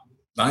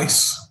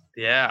 Nice.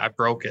 Yeah, I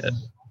broke it.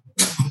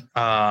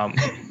 All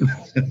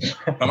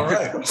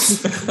right.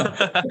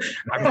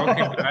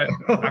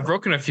 I've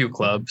broken a few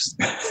clubs.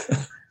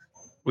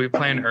 We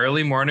playing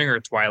early morning or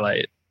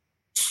twilight?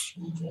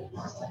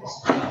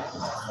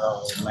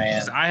 Oh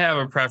man, I have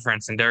a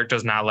preference, and Derek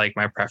does not like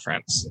my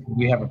preference.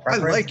 you have a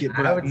preference. like it,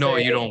 but I would No,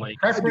 say you don't like it.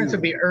 Preference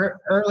would be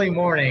early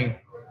morning,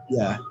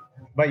 Yeah.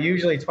 but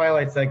usually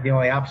twilight's like the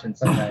only option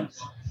sometimes.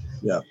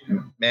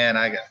 Man,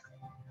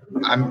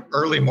 I'm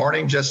early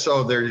morning just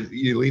so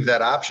you leave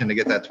that option to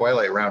get that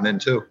twilight round in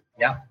too.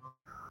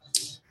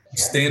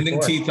 Standing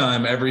tee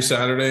time every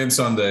Saturday and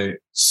Sunday,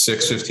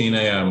 6:15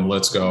 a.m.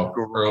 Let's go.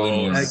 Early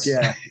morning. Heck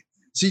yeah.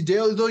 See,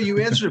 Dale, though, you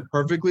answered it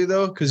perfectly,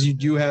 though, because you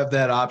do have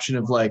that option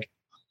of like,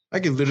 I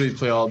could literally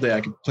play all day.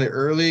 I could play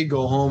early,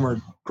 go home,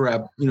 or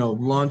grab,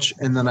 lunch,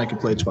 and then I could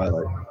play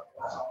twilight.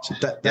 So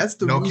that's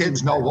the No reason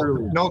kids, why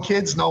early. no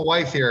kids, no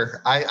wife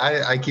here.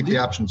 I keep the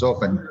options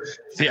open.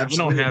 See, I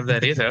don't have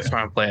that either. That's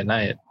why I play at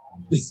night.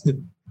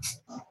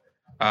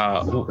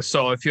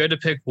 So if you had to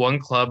pick one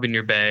club in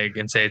your bag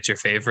and say it's your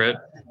favorite,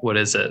 what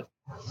is it?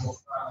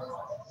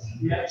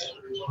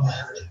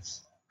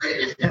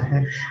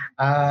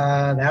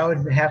 That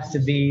would have to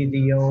be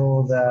the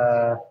old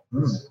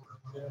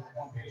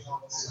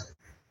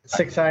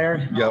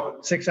 6-iron. Yep.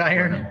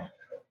 6-iron.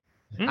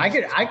 I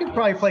could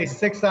probably play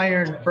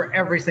 6-iron for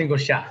every single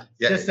shot.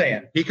 Yeah. Just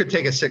saying. He could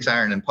take a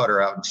 6-iron and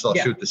putter out and still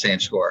Yeah. shoot the same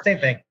score. Same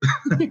thing.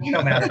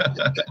 No matter.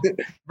 I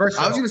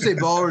Versatile. was going to say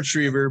ball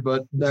retriever,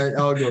 but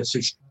I'll go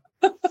 6.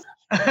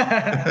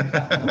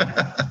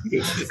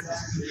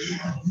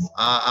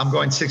 I'm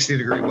going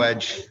 60-degree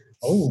wedge.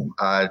 Oh,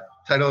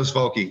 Titleist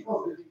Vokey.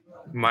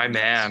 My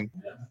man.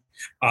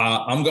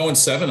 I'm going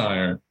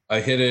 7-iron. I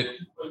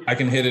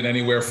can hit it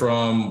anywhere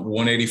from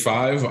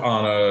 185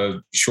 on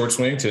a short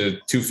swing to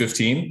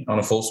 215 on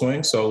a full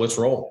swing. So let's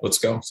roll. Let's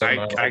go.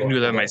 I can do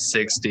that in my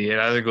 60. It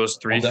either goes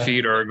 3 All day.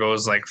 feet or it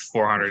goes like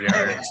 400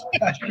 yards.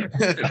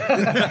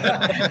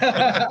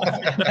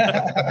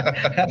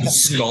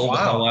 Skull the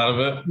hell out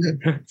of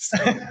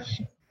it.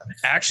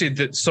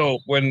 Actually, so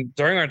when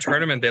during our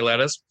tournament, they let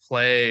us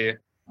play,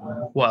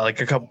 like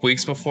a couple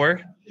weeks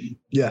before?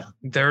 Yeah.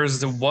 There's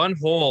the one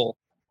hole,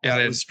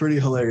 and It was pretty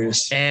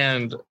hilarious.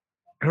 and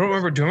I don't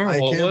remember. Do you remember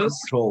what it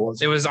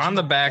was? It was on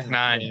the back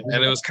 9,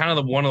 and it was kind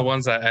of one of the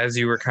ones that as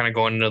you were kind of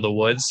going into the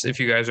woods, if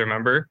you guys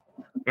remember.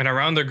 And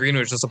around the green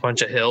was just a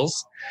bunch of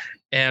hills,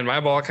 and my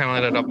ball kind of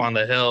ended up on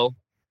the hill,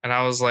 and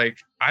I was like,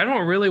 I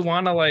don't really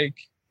want to like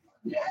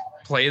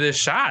play this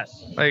shot.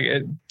 Like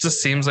it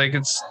just seems like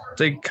it's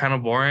like kind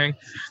of boring.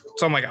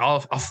 So I'm like, I'll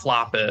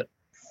flop it.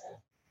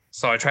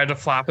 So I tried to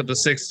flop at the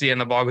 60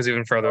 and the ball was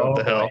even further up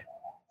the hill.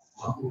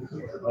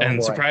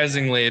 And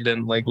surprisingly, it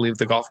didn't like leave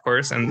the golf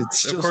course. And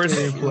of course,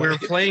 we were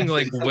playing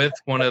like with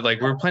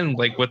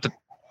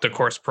the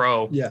course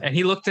pro. Yeah. And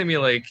he looked at me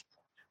like,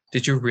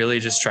 "Did you really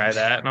just try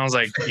that?" And I was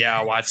like,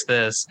 "Yeah, watch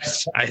this."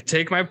 I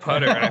take my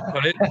putter and I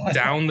put it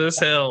down this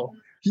hill.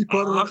 He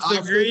put it off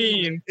the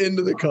green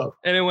into the cup,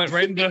 and it went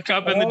right into the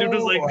cup. And the dude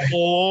was like,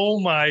 "Oh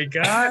my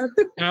god!"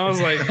 And I was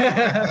like,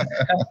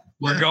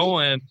 "We're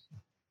going."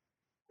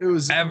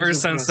 Ever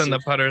since then, the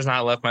putter's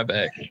not left my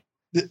bag.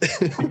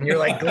 You're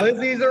like,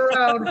 glizzies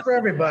around for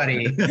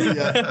everybody.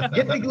 Yeah.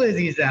 Get the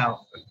glizzies out.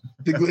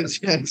 The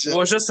glitch.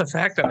 Well, it's just the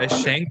fact that I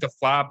shanked the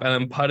flop and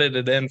then putted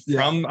it in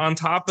from on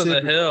top of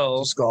the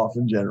hill. Just golf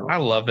in general. I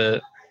love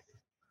it.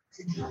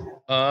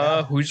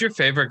 Who's your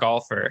favorite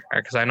golfer?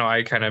 Because I know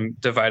I kind of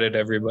divided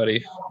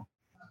everybody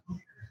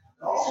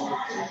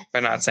by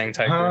not saying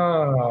Tiger.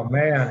 Oh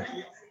man,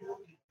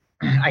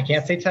 I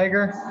can't say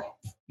Tiger.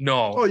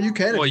 No. Oh, you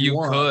can. Well,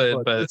 you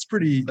could, but it's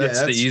pretty.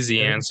 That's the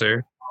easy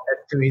answer.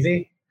 That's too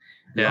easy.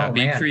 Yeah,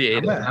 be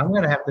creative. I'm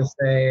gonna have to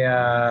say.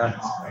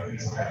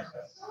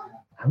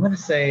 I'm gonna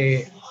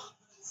say,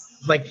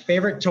 like,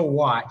 favorite to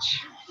watch.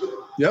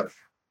 Yep. It's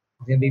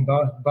gonna be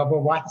Bubba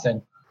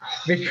Watson,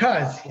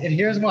 and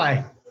here's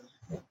why.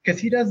 Because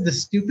he does the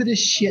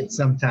stupidest shit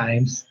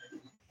sometimes,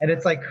 and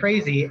it's like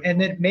crazy,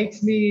 and it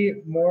makes me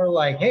more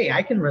like, hey,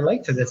 I can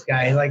relate to this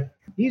guy. Like,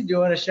 he's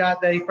doing a shot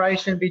that he probably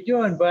shouldn't be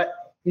doing, but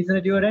he's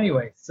gonna do it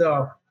anyway.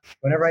 So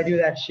whenever I do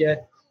that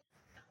shit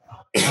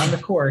on the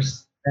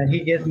course, and he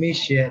gives me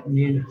shit,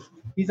 and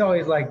he's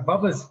always like,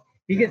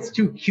 he gets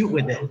too cute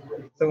with it.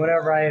 So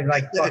whenever I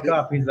like fuck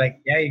up, he's like,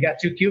 yeah, you got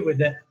too cute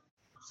with it.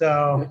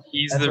 So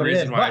he's the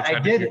reason why I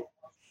did it.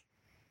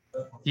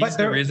 He's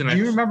the reason. Do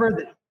you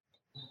remember?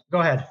 Go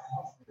ahead.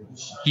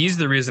 He's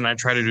the reason I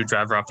try to do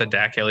driver off the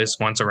deck at least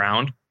once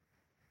around.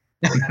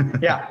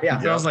 Yeah.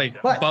 So I was like,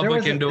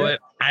 Bubba can do it.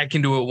 I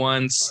can do it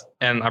once,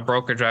 and I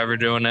broke a driver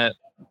doing it.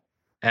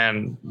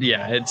 And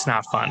yeah, it's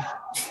not fun.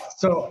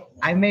 So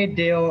I made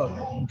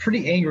Dale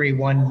pretty angry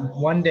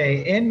one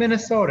day in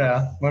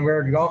Minnesota when we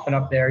were golfing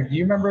up there. Do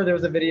you remember there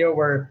was a video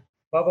where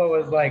Bubba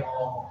was like,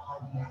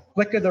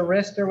 flick of the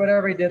wrist or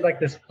whatever? He did like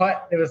this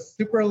putt. It was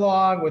super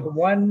long with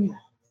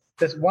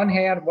this one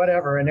hand,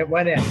 whatever, and it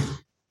went in.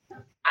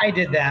 I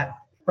did that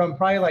from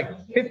probably like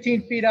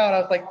 15 feet out. I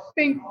was like,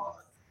 bing,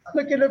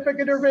 flick of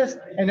the wrist,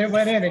 and it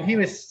went in. And he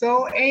was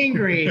so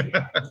angry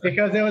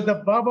because it was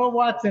a Bubba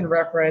Watson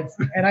reference.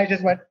 And I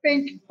just went,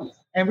 bing.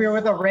 And we were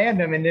with a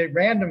random, and the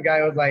random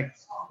guy was like,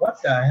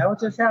 what the hell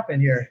just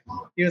happened here?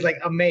 He was like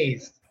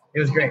amazed.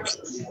 It was great.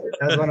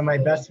 That was one of my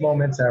best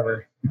moments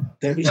ever.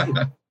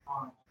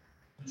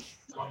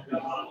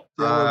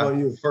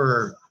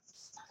 For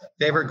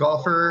favorite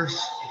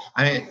golfers,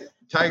 I mean,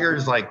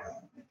 Tiger's like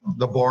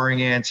the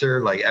boring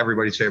answer, like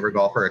everybody's favorite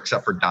golfer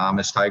except for Dom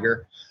is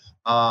Tiger.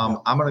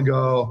 I'm gonna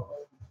go.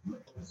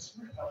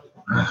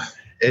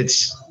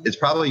 It's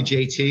probably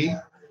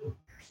JT.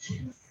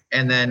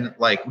 And then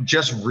like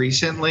just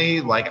recently,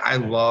 like I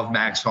love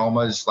Max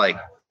Homa's like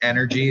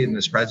energy in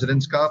this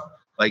President's Cup.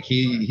 Like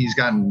he's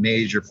gotten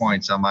major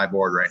points on my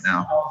board right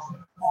now.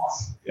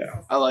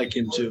 Yeah, I like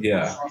him too.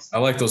 Yeah, I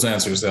like those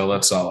answers, Dale.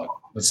 That's solid.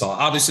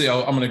 Obviously,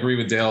 I'm going to agree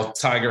with Dale.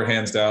 Tiger,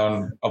 hands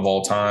down, of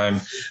all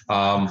time.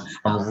 I'm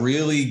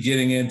really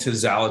getting into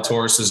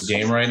Zalatoris's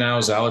game right now.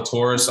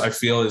 Zalatoris, I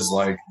feel, is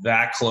like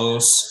that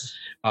close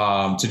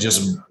to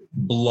just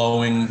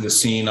blowing the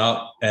scene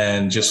up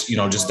and just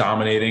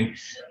dominating.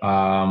 But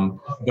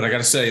I got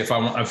to say, if I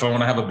want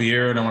to have a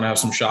beer and I want to have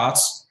some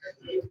shots,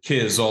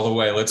 Kiz all the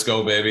way. Let's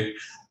go, baby.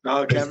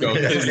 Let's go.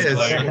 Kiz is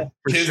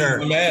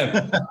the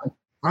man.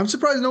 I'm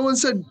surprised no one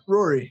said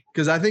Rory,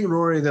 because I think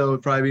Rory though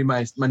would probably be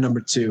my number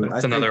two.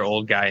 That's another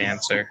old guy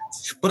answer.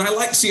 But I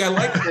like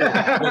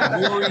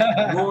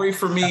Rory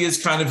for me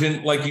is kind of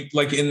in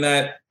like in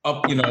that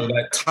up,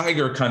 that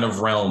Tiger kind of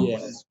realm,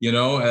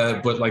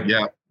 but like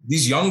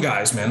these young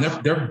guys, man,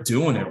 they're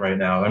doing it right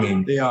now. I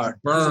mean, they are.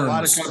 Burns, there's a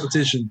lot of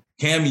competition.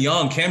 Cam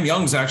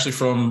Young's actually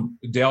from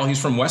Dale.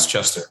 He's from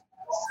Westchester.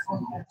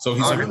 So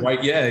he's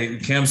right. Yeah.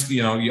 Cam's,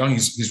 Young,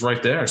 he's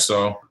right there.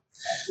 So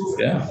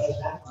yeah,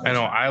 I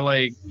know. I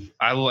love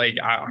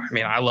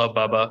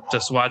Bubba.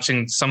 Just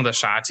watching some of the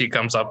shots he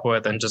comes up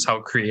with and just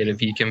how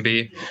creative he can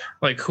be.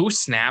 Like, who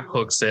snap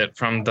hooks it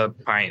from the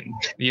pine?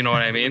 You know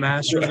what I mean?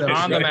 Masters,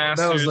 on the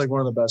Masters. That was like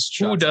one of the best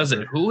shots. Who does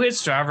it? Who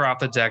hits driver off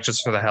the deck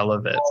just for the hell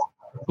of it?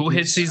 Who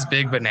hits these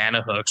big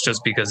banana hooks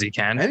just because he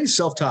can? And he's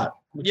self-taught.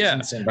 Yeah,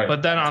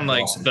 but then on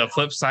like the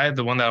flip side,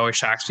 the one that always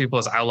shocks people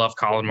is I love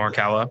Colin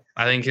Morikawa.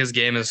 I think his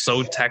game is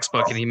so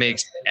textbook, and he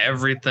makes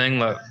everything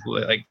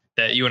like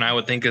that you and I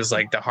would think is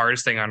like the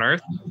hardest thing on earth.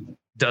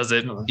 Does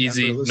it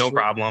easy, no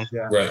problem.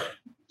 Yeah.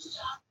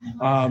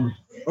 Right.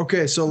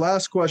 Okay, so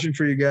last question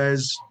for you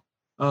guys.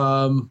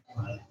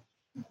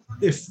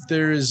 If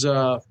there's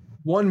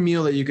one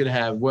meal that you could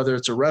have, whether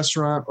it's a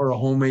restaurant or a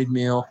homemade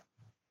meal,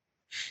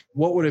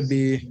 what would it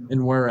be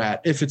and where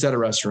at, if it's at a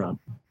restaurant?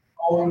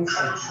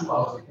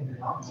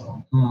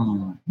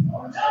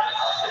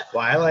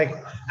 Well, I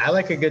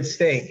like a good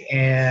steak,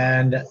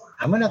 and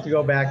I'm gonna have to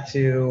go back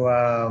to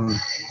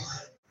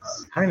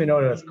I don't even know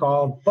what it's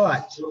called,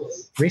 but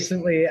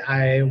recently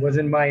I was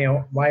in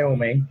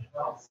Wyoming,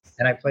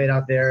 and I played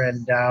out there,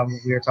 and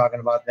we were talking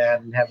about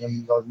that and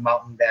having those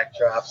mountain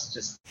backdrops,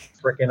 just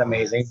freaking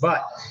amazing.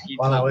 But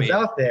while I was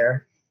out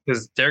there,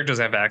 because Derek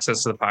doesn't have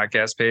access to the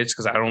podcast page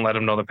because I don't let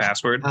him know the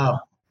password. oh,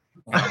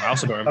 I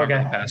also don't remember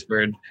Okay. the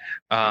password.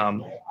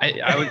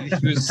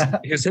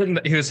 He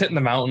was hitting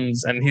the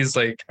mountains, and he's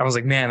like, I was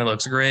like, man, it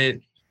looks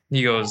great.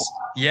 He goes,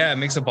 yeah, it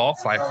makes the ball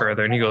fly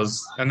further. And he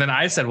goes, and then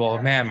I said,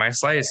 well, man, my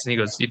slice. And he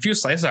goes, if you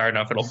slice it hard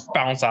enough, it'll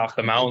bounce off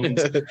the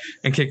mountains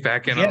and kick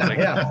back in. I was like,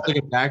 yeah, Like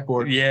a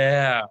backboard.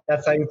 yeah,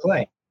 that's how you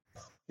play.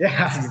 that's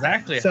Yeah.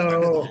 exactly.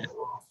 So,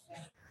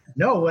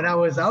 no, when I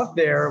was out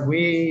there,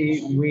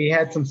 we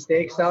had some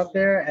steaks out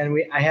there, and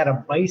I had a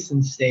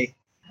bison steak,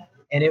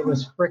 and it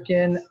was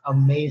freaking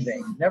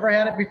amazing. Never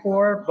had it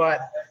before, but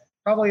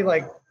probably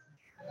like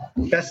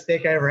best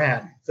steak I ever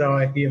had. So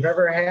if you've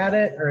ever had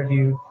it, or if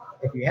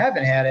you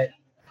haven't had it,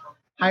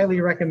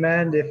 highly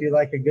recommend. If you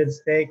like a good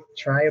steak,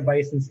 try a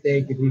bison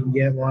steak if you can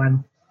get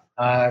one.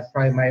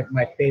 Probably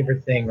my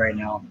favorite thing right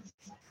now.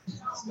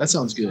 That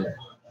sounds good.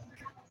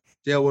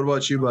 Dale, what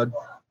about you, bud?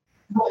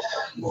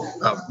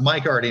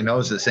 Mike already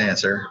knows this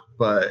answer,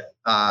 but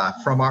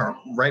from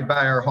right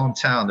by our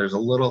hometown, there's a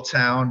little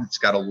town. It's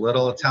got a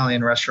little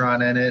Italian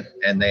restaurant in it,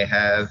 and they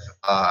have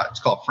it's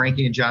called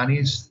Frankie and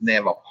Johnny's. And they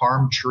have a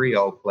parm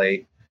trio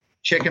plate: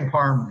 chicken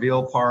parm,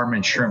 veal parm,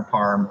 and shrimp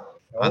parm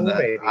on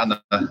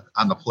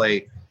the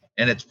plate.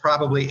 And it's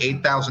probably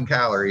 8,000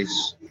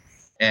 calories.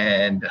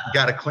 And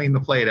got to clean the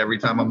plate every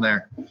time I'm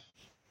there.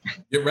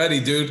 Get ready,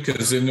 dude,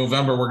 because in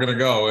November we're gonna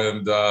go,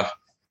 and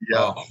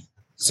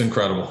it's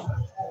incredible.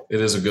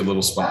 It is a good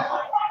little spot.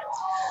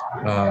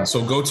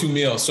 So go-to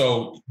meal.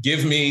 So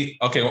give me,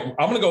 okay, I'm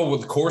going to go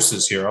with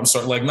courses here. I'm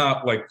sorry, like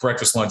not like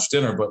breakfast, lunch,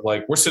 dinner, but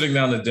like we're sitting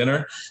down to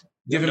dinner,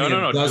 giving me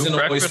a dozen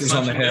oysters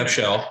on the half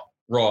shell,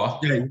 raw.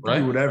 Yeah, you can right?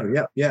 do whatever.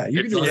 Yeah, yeah.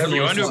 You can do whatever.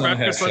 You want to do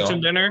breakfast, lunch,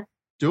 and dinner?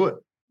 Do it.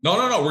 No.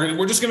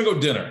 We're just going to go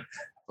dinner.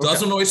 Okay.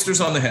 Dozen oysters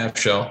on the half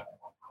shell,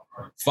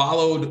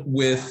 followed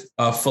with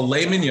a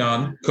filet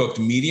mignon cooked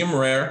medium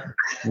rare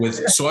with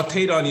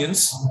sauteed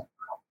onions,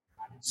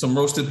 some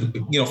roasted,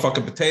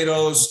 fucking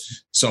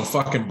potatoes, some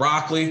fucking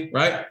broccoli,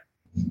 right?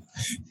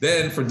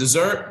 Then for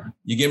dessert,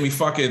 you give me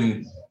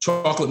fucking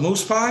chocolate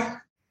mousse pie.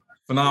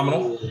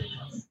 Phenomenal.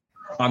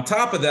 On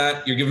top of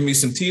that, you're giving me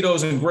some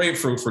Tito's and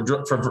grapefruit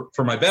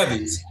for my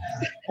bevies.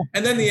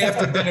 And then the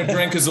after dinner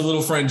drink is a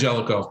little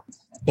Frangelico.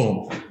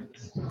 Boom.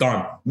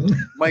 Done.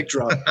 Mic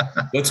drop.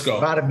 Let's go.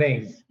 Bada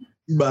bing.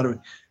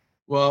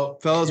 Well,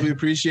 fellas, we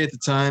appreciate the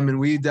time, and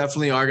we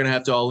definitely are going to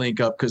have to all link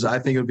up because I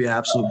think it would be an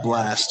absolute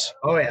blast.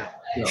 Oh yeah.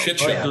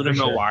 Shit Oh, show. yeah. Go to for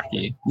sure.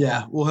 Milwaukee.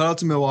 Yeah, we'll head out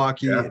to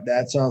Milwaukee. Yeah.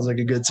 That sounds like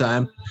a good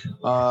time.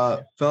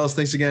 Fellas,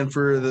 thanks again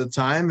for the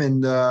time,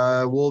 and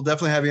we'll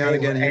definitely have you on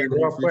again Hey, here in the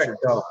real near quick future.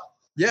 though,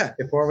 Yeah.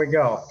 before we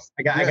go,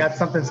 I got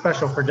something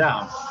special for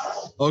Dom.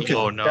 Okay.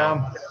 Oh no.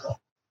 Dom,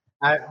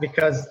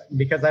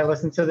 because I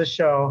listen to the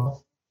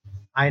show,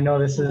 I know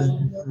this is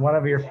one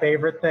of your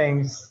favorite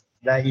things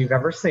that you've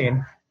ever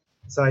seen.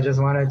 So I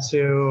just wanted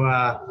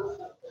to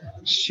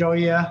show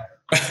you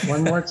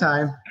one more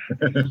time.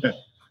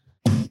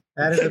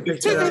 That is a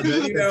picture of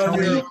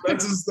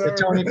the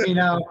Tony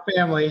Finau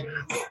family,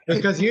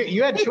 because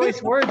you had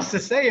choice words to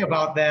say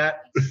about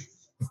that.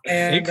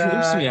 And It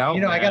creeps me out,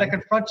 I got to man.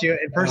 confront you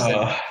in person.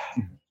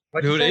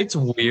 What'd you Dude, say? it's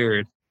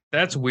weird.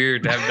 That's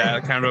weird to have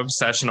that kind of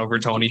obsession over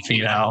Tony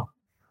Finau.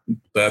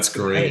 That's Hey,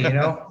 great.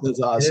 That's it is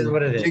awesome.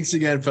 what it is. Thanks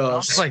again, I was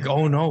fellas. like,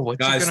 oh no, what's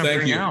Guys, he gonna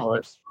thank bring you.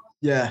 out?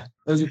 Yeah,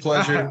 it was a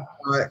pleasure.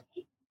 All right.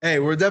 Hey,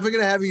 we're definitely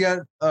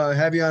gonna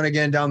have you on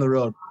again down the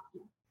road.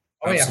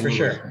 Oh yeah, Absolutely.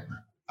 for sure.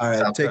 All right.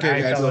 Sounds Take care,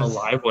 good. guys. All right, A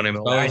live one in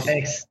All right, Milwaukee.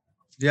 thanks.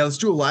 Yeah, let's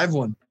do a live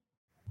one.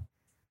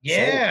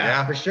 Yeah,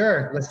 yeah. for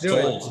sure. Let's do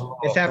it. Sold.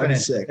 It's happening.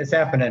 sick. It's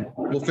happening.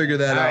 We'll figure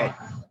that All out. right.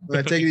 All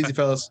right, take it easy,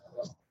 fellas.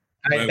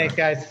 All right, thanks,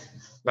 guys.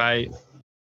 Bye.